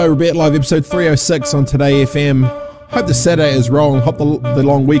up the show, Robert Live episode 306 on Today FM. Hope the Saturday is rolling, hope the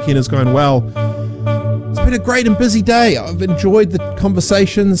long weekend is going well. It's been a great and busy day. I've enjoyed the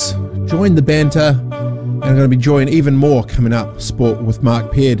conversations, joined the banter, and I'm going to be enjoying even more coming up, sport with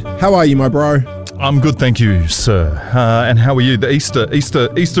Mark Peard. How are you, my bro? I'm good, thank you, sir. And how are you? The Easter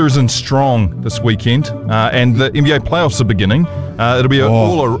is in strong this weekend, and the NBA playoffs are beginning. It'll be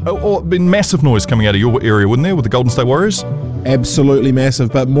been massive noise coming out of your area, wouldn't there, with the Golden State Warriors? Absolutely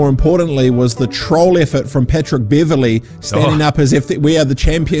massive, but more importantly was the troll effort from Patrick Beverley standing up as if we are the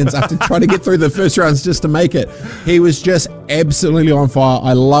champions after trying to get through the first rounds just to make it. He was just absolutely on fire.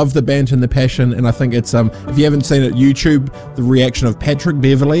 I love the banter and the passion, and I think it's if you haven't seen it, YouTube, the reaction of Patrick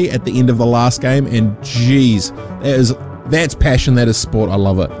Beverley at the end of the last game, and geez, that's passion, that is sport. I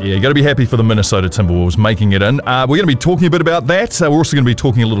love it. Yeah, you got to be happy for the Minnesota Timberwolves making it in. We're going to be talking a bit about that. We're also going to be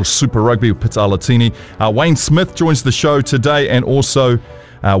talking a little Super Rugby with Pits Alatini. Wayne Smith joins the show today, and also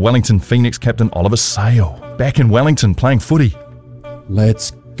Wellington Phoenix captain Oliver Sale back in Wellington playing footy.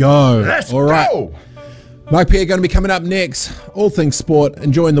 Let's go. All right. Mark Peard going to be coming up next. All things sport,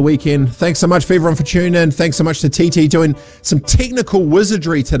 enjoying the weekend. Thanks so much for everyone for tuning in. Thanks so much to TT doing some technical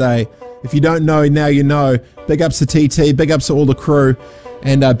wizardry today. If you don't know, now you know. Big ups to TT, big ups to all the crew,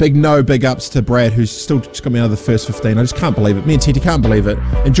 and big ups to Brad, who's still just got me out of the first 15. I just can't believe it. Me and TT can't believe it.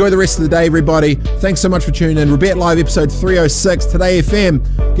 Enjoy the rest of the day, everybody. Thanks so much for tuning in. Robert Live episode 306, Today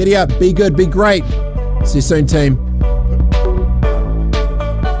FM. Giddy up, be good, be great. See you soon, team.